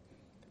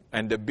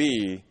and to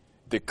be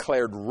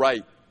declared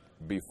right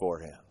before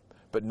Him.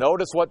 But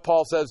notice what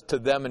Paul says to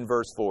them in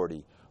verse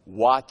 40.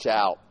 Watch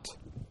out.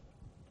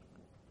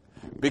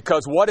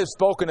 Because what is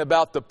spoken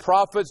about the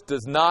prophets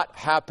does not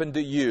happen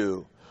to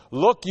you.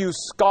 Look, you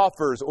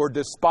scoffers or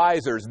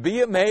despisers,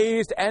 be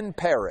amazed and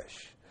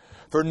perish.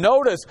 For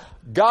notice,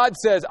 God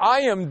says,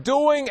 I am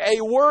doing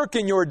a work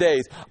in your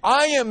days.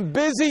 I am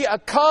busy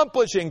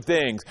accomplishing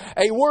things.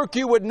 A work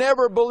you would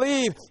never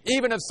believe,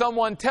 even if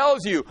someone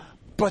tells you,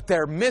 but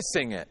they're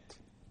missing it.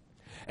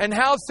 And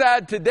how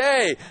sad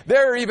today,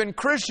 there are even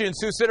Christians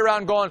who sit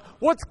around going,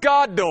 what's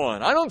God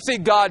doing? I don't see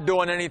God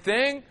doing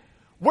anything.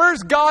 Where's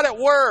God at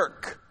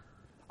work?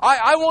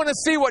 I want to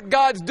see what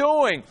God's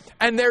doing.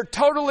 And they're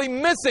totally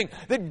missing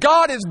that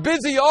God is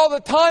busy all the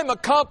time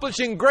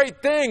accomplishing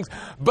great things,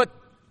 but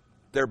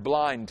they're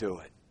blind to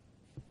it.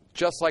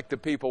 Just like the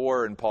people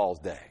were in Paul's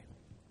day.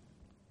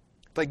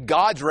 It's like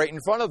God's right in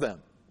front of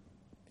them.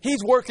 He's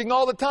working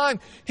all the time.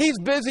 He's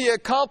busy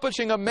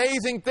accomplishing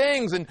amazing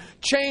things and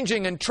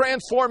changing and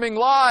transforming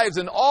lives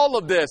and all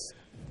of this.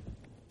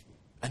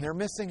 And they're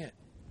missing it.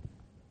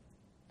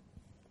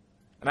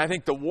 And I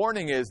think the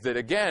warning is that,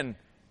 again,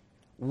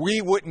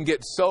 we wouldn't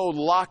get so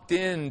locked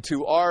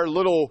into our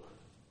little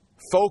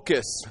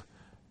focus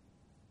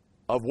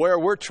of where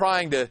we're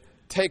trying to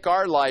take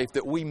our life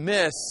that we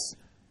miss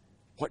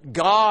what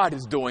God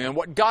is doing and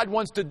what God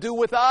wants to do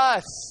with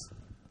us.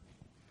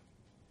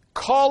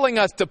 Calling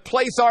us to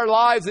place our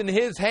lives in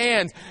His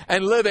hands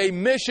and live a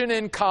mission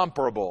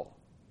incomparable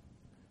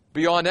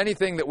beyond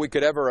anything that we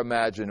could ever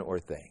imagine or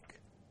think.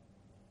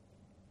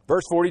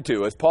 Verse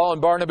 42, as Paul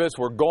and Barnabas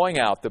were going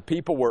out, the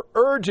people were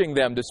urging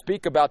them to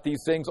speak about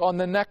these things on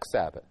the next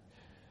Sabbath.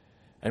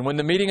 And when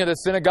the meeting of the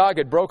synagogue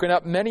had broken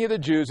up, many of the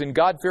Jews and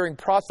God-fearing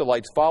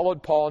proselytes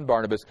followed Paul and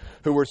Barnabas,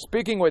 who were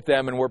speaking with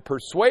them and were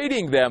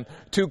persuading them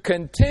to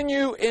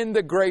continue in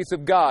the grace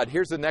of God.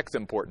 Here's the next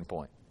important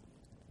point.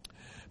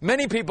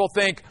 Many people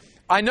think,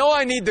 I know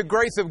I need the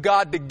grace of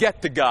God to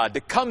get to God,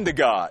 to come to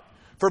God.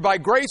 For by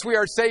grace we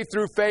are saved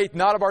through faith,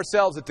 not of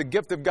ourselves. It's a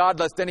gift of God,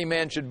 lest any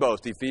man should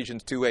boast.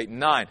 Ephesians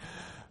 2:8-9.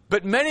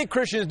 But many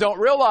Christians don't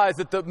realize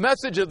that the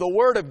message of the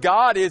Word of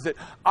God is that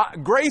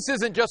grace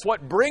isn't just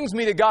what brings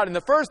me to God in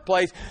the first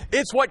place.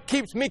 It's what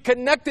keeps me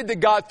connected to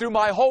God through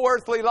my whole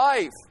earthly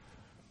life.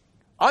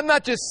 I'm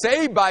not just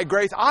saved by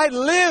grace. I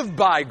live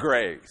by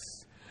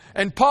grace.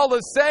 And Paul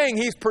is saying,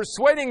 he's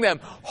persuading them,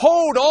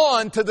 hold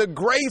on to the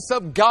grace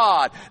of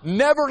God.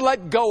 Never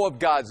let go of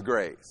God's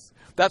grace.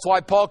 That's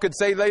why Paul could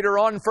say later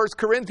on in 1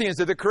 Corinthians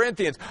to the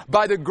Corinthians,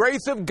 by the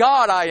grace of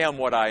God I am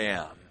what I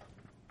am.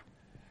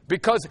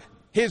 Because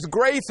His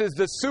grace is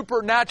the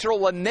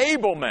supernatural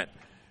enablement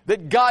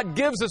that God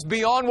gives us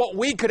beyond what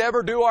we could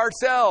ever do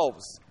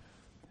ourselves.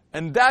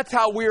 And that's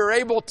how we are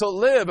able to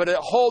live at a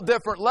whole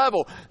different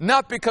level.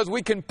 Not because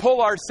we can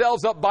pull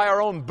ourselves up by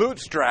our own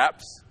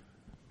bootstraps,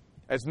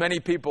 as many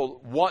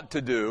people want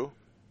to do,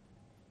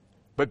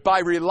 but by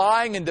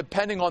relying and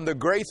depending on the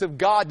grace of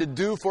God to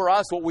do for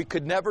us what we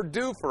could never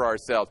do for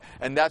ourselves.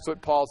 And that's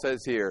what Paul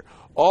says here.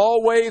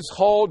 Always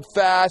hold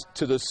fast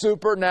to the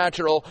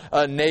supernatural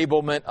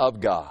enablement of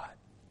God.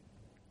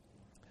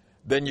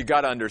 Then you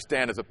got to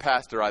understand, as a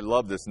pastor, I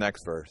love this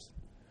next verse.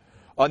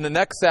 On the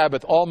next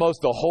Sabbath,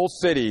 almost the whole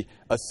city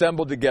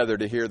assembled together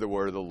to hear the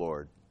word of the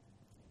Lord.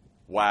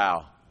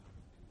 Wow.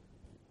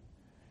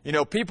 You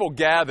know, people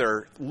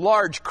gather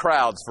large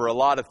crowds for a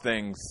lot of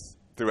things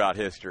throughout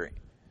history.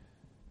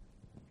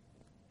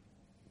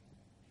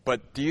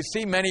 But do you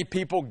see many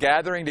people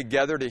gathering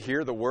together to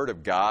hear the word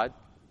of God?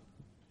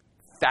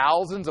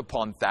 Thousands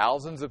upon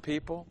thousands of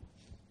people?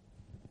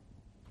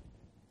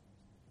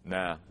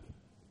 Nah.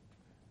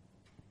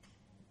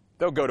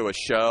 They'll go to a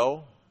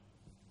show.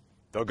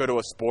 They'll go to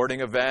a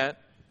sporting event.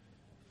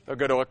 They'll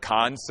go to a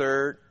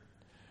concert.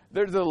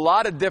 There's a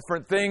lot of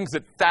different things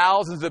that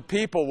thousands of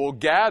people will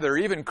gather,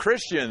 even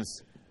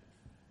Christians.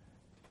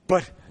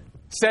 But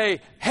say,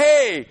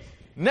 hey,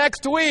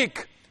 next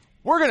week,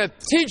 we're going to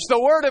teach the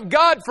Word of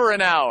God for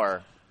an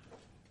hour.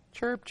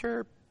 Chirp,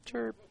 chirp,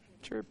 chirp,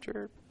 chirp,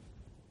 chirp.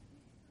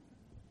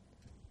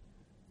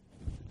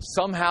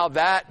 Somehow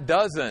that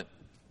doesn't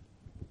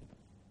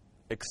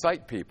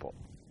excite people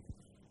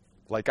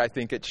like I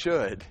think it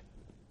should.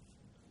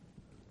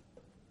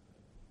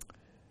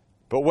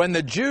 But when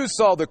the Jews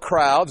saw the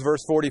crowds,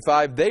 verse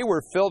 45, they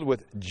were filled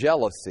with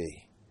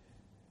jealousy.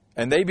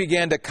 And they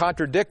began to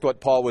contradict what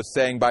Paul was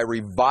saying by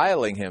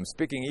reviling him,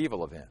 speaking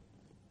evil of him.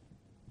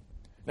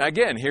 Now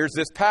again, here's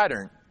this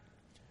pattern.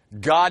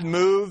 God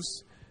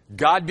moves,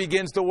 God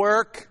begins to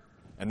work,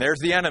 and there's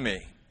the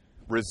enemy,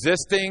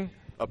 resisting,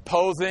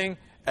 opposing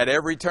at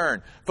every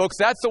turn. Folks,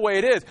 that's the way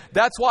it is.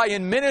 That's why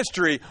in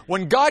ministry,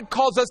 when God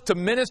calls us to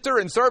minister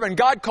and serve, and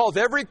God calls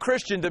every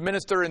Christian to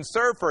minister and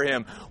serve for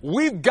Him,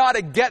 we've got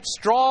to get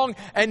strong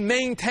and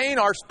maintain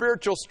our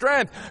spiritual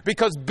strength,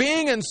 because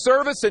being in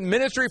service and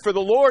ministry for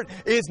the Lord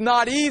is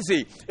not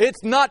easy.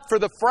 It's not for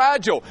the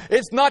fragile.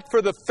 It's not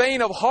for the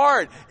faint of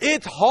heart.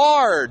 It's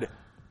hard.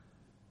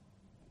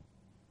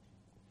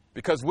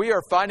 Because we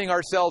are finding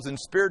ourselves in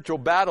spiritual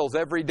battles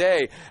every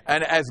day.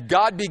 And as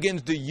God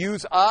begins to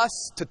use us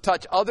to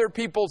touch other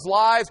people's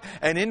lives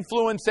and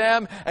influence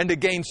them and to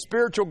gain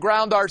spiritual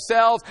ground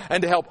ourselves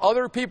and to help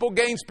other people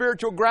gain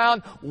spiritual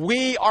ground,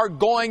 we are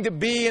going to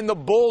be in the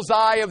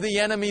bullseye of the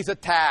enemy's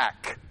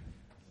attack.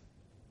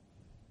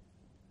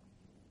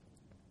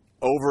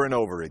 Over and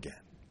over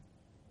again.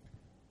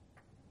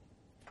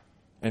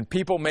 And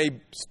people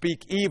may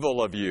speak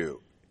evil of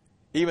you,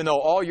 even though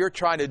all you're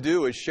trying to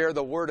do is share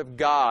the Word of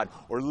God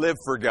or live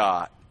for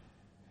God.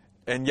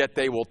 And yet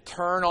they will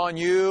turn on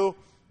you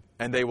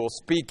and they will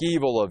speak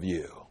evil of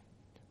you.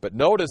 But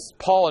notice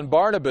Paul and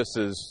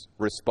Barnabas'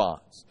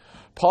 response.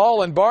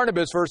 Paul and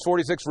Barnabas, verse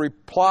 46,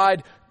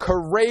 replied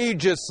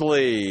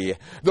courageously.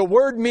 The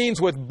word means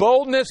with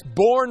boldness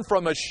born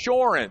from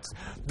assurance.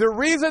 The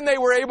reason they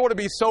were able to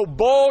be so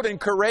bold and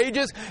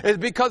courageous is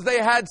because they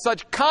had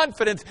such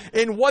confidence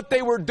in what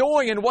they were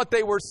doing and what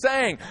they were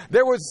saying.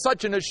 There was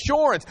such an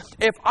assurance.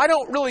 If I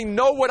don't really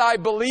know what I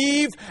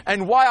believe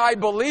and why I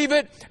believe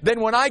it,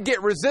 then when I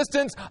get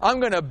resistance, I'm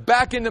going to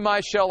back into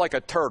my shell like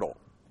a turtle.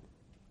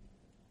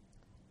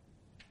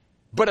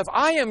 But if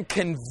I am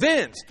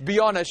convinced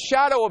beyond a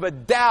shadow of a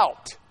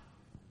doubt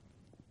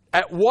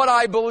at what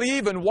I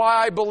believe and why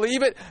I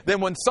believe it, then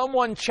when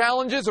someone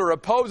challenges or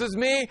opposes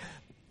me,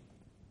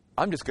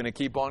 I'm just going to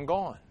keep on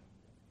going.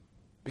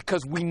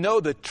 Because we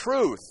know the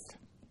truth.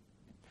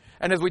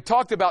 And as we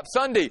talked about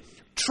Sunday,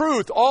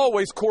 truth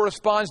always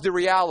corresponds to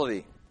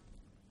reality.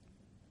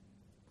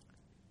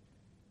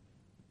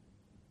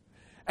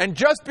 And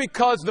just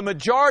because the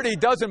majority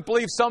doesn't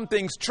believe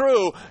something's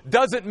true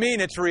doesn't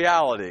mean it's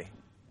reality.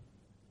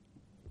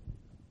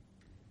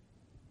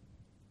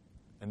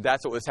 And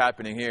that's what was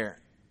happening here.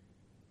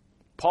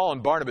 Paul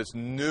and Barnabas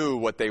knew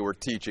what they were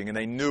teaching, and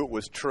they knew it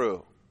was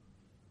true.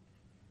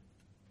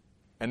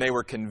 And they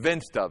were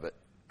convinced of it.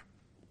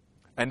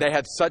 And they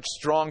had such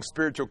strong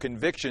spiritual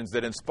convictions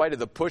that in spite of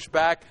the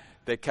pushback,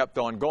 they kept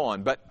on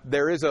going. But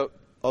there is a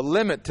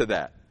limit to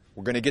that.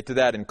 We're going to get to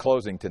that in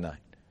closing tonight.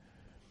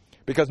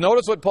 Because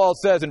notice what Paul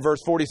says in verse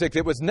 46.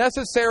 It was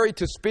necessary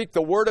to speak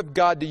the word of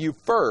God to you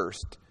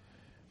first.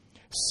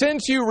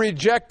 Since you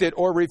reject it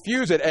or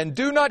refuse it and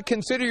do not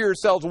consider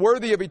yourselves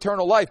worthy of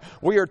eternal life,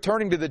 we are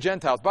turning to the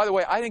Gentiles. By the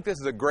way, I think this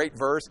is a great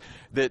verse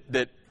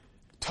that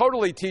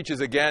totally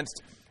teaches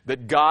against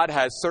that God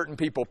has certain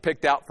people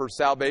picked out for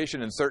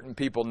salvation and certain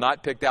people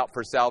not picked out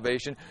for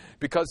salvation.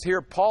 Because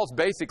here Paul's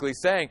basically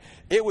saying,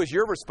 it was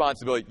your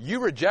responsibility. You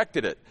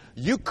rejected it.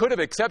 You could have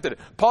accepted it.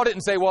 Paul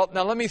didn't say, well,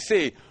 now let me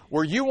see.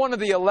 Were you one of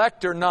the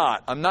elect or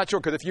not? I'm not sure.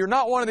 Because if you're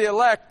not one of the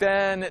elect,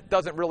 then it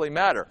doesn't really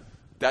matter.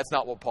 That's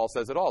not what Paul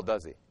says at all,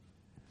 does he?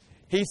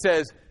 He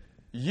says,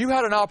 you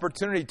had an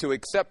opportunity to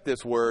accept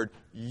this word.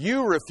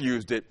 You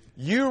refused it.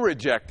 You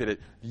rejected it.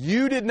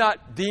 You did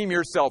not deem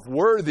yourself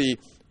worthy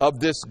of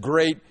this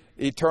great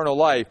eternal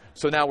life.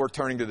 So now we're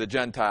turning to the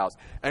Gentiles.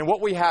 And what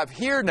we have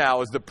here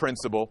now is the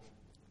principle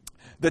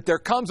that there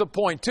comes a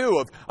point,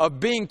 too, of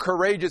being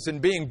courageous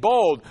and being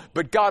bold,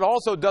 but God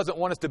also doesn't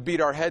want us to beat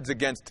our heads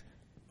against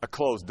a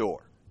closed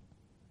door.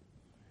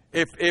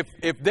 If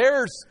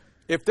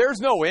there's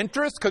no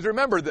interest, because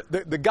remember,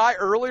 the guy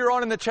earlier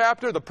on in the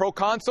chapter, the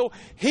proconsul,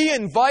 he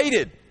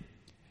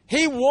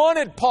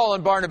wanted Paul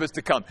and Barnabas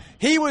to come.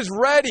 He was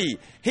ready.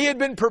 He had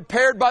been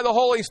prepared by the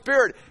Holy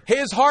Spirit.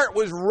 His heart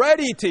was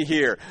ready to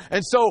hear.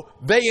 And so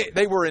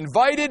they were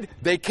invited,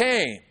 they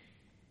came.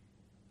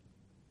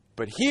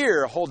 But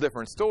here, a whole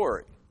different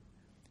story.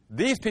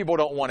 These people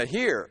don't want to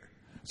hear.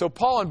 So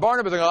Paul and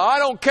Barnabas are going, I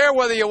don't care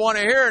whether you want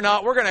to hear or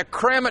not. We're going to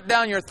cram it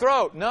down your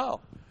throat.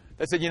 No.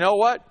 They said, you know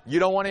what? You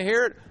don't want to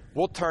hear it?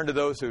 We'll turn to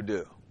those who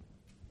do.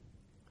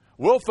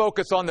 We'll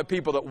focus on the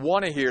people that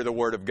want to hear the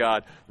Word of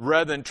God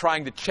rather than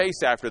trying to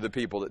chase after the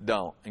people that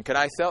don't. And can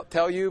I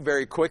tell you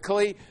very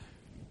quickly,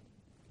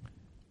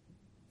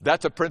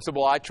 that's a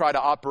principle I try to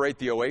operate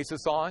the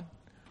Oasis on.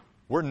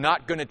 We're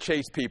not going to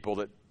chase people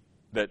that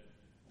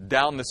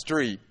down the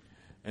street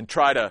and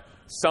try to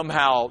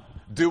somehow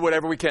do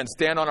whatever we can,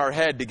 stand on our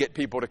head to get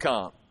people to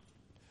come.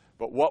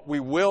 But what we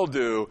will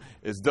do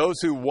is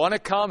those who want to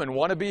come and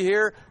want to be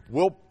here,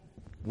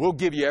 we'll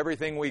give you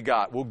everything we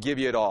got. We'll give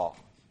you it all.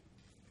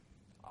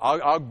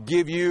 I'll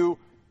give you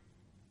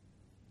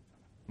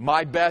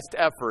my best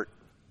effort.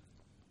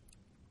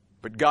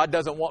 But God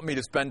doesn't want me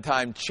to spend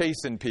time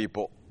chasing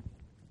people,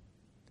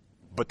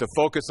 but to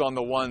focus on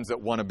the ones that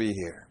want to be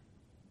here.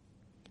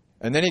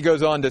 And then he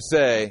goes on to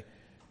say,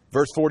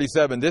 verse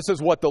 47, this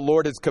is what the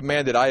Lord has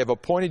commanded. I have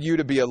appointed you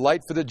to be a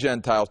light for the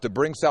Gentiles, to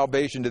bring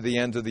salvation to the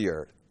ends of the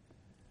earth.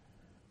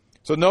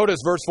 So notice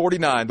verse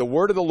 49, the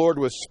word of the Lord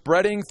was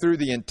spreading through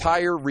the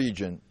entire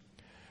region.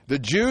 The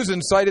Jews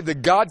incited the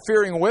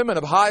God-fearing women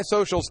of high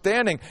social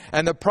standing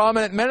and the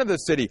prominent men of the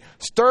city,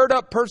 stirred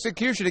up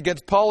persecution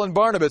against Paul and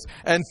Barnabas,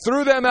 and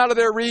threw them out of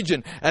their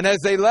region. And as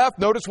they left,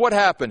 notice what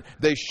happened.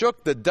 They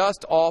shook the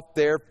dust off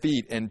their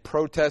feet in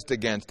protest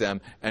against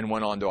them and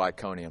went on to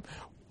Iconium.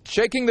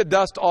 Shaking the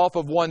dust off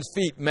of one's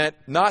feet meant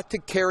not to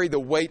carry the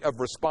weight of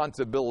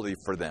responsibility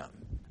for them.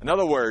 In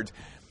other words,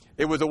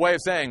 it was a way of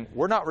saying,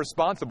 we're not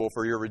responsible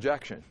for your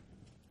rejection.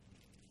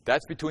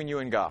 That's between you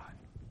and God.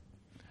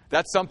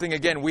 That's something,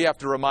 again, we have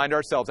to remind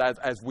ourselves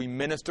as we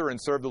minister and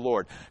serve the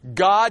Lord.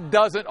 God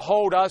doesn't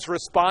hold us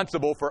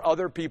responsible for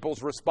other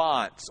people's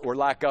response or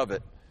lack of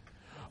it.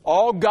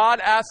 All God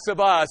asks of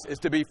us is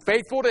to be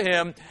faithful to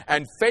Him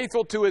and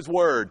faithful to His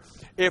Word.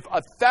 If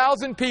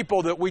 1,000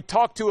 people that we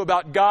talk to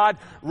about God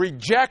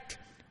reject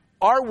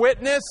our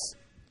witness,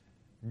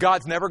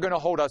 God's never going to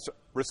hold us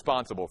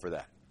responsible for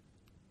that.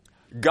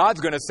 God's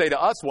going to say to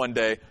us one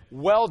day,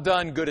 well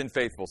done, good and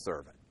faithful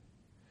servant.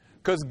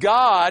 Because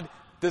God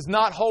does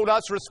not hold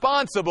us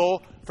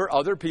responsible for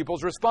other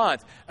people's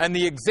response. And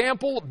the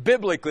example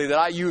biblically that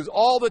I use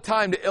all the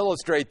time to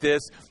illustrate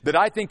this, that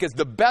I think is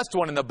the best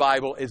one in the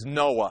Bible, is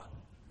Noah.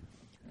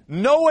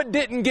 Noah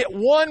didn't get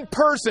one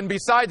person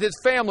besides his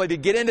family to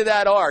get into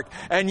that ark.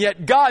 And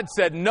yet God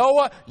said,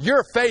 Noah,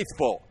 you're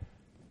faithful.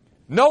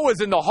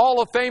 Noah's in the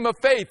Hall of Fame of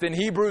Faith in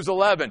Hebrews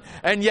 11.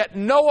 And yet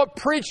Noah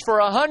preached for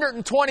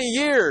 120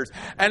 years.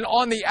 And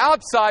on the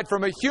outside,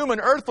 from a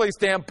human earthly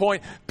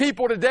standpoint,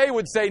 people today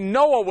would say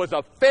Noah was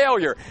a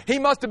failure. He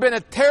must have been a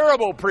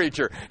terrible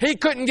preacher. He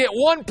couldn't get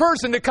one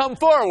person to come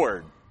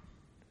forward.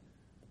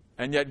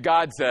 And yet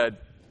God said,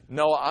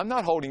 Noah, I'm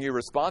not holding you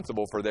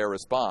responsible for their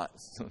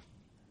response.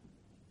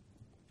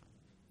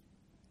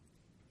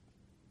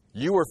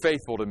 You were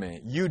faithful to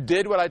me. You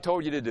did what I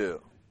told you to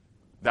do.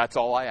 That's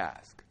all I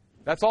ask.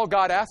 That's all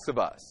God asks of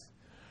us.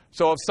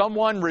 So if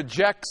someone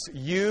rejects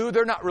you,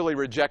 they're not really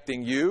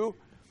rejecting you.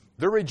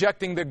 They're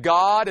rejecting the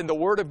God and the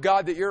Word of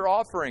God that you're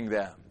offering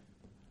them.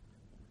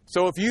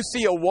 So if you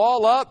see a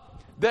wall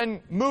up,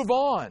 then move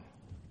on.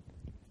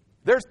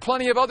 There's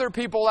plenty of other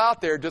people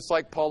out there just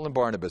like Paul and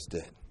Barnabas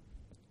did.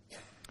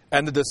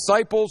 And the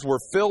disciples were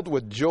filled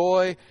with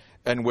joy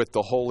and with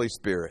the Holy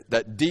Spirit.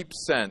 That deep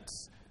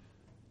sense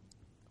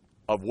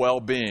of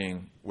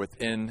well-being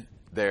within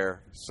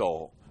their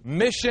soul.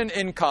 Mission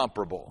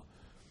incomparable.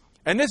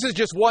 And this is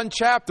just one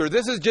chapter.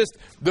 This is just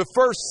the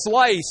first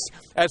slice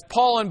as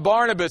Paul and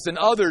Barnabas and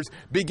others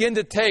begin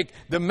to take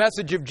the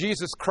message of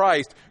Jesus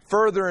Christ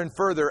further and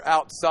further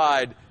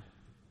outside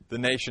the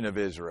nation of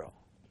Israel.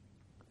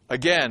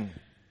 Again,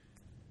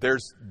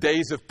 there's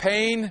days of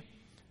pain,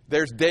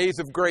 there's days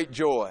of great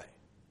joy.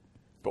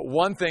 But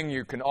one thing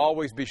you can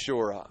always be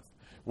sure of,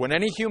 when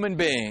any human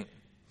being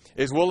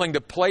is willing to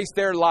place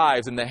their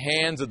lives in the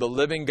hands of the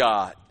living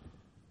God,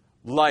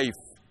 life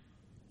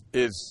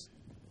is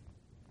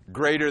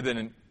greater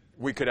than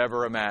we could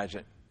ever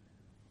imagine.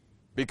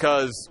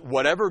 Because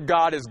whatever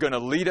God is going to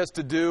lead us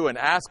to do and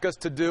ask us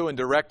to do and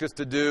direct us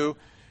to do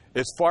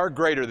is far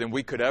greater than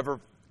we could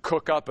ever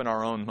cook up in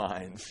our own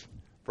minds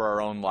for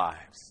our own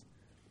lives.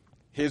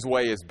 His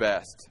way is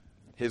best.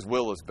 His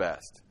will is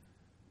best.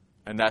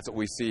 And that's what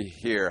we see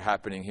here,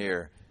 happening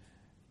here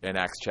in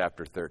Acts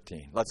chapter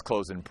 13. Let's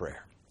close in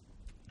prayer.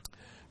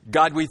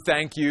 God, we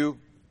thank you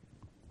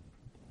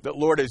that,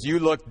 Lord, as you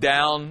look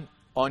down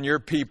on your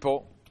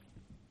people,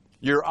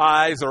 your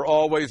eyes are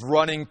always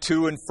running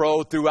to and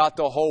fro throughout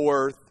the whole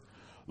earth,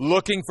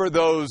 looking for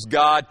those,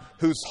 God,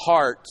 whose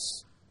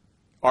hearts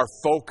are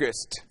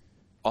focused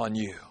on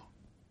you.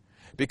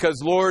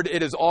 Because, Lord,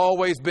 it has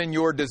always been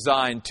your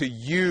design to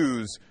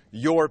use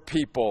your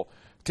people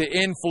to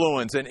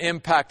influence and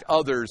impact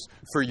others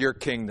for your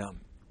kingdom.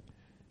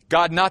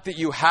 God, not that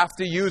you have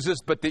to use us,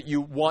 but that you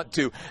want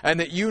to.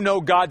 And that you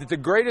know, God, that the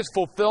greatest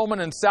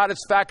fulfillment and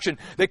satisfaction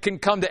that can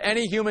come to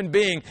any human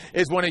being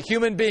is when a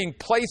human being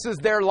places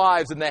their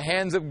lives in the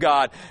hands of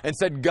God and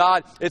said,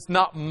 God, it's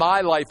not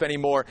my life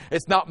anymore.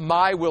 It's not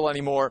my will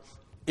anymore.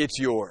 It's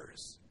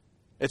yours.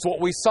 It's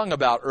what we sung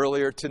about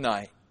earlier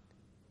tonight.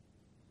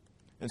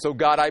 And so,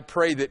 God, I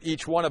pray that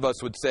each one of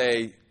us would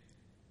say,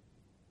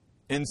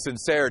 in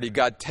sincerity,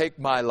 God, take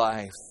my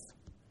life.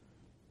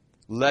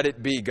 Let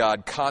it be,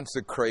 God,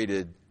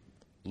 consecrated,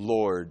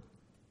 Lord,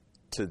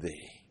 to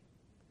Thee.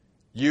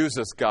 Use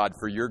us, God,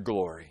 for your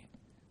glory.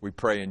 We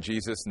pray in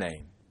Jesus'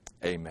 name.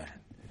 Amen.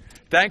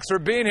 Thanks for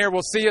being here.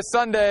 We'll see you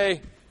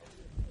Sunday.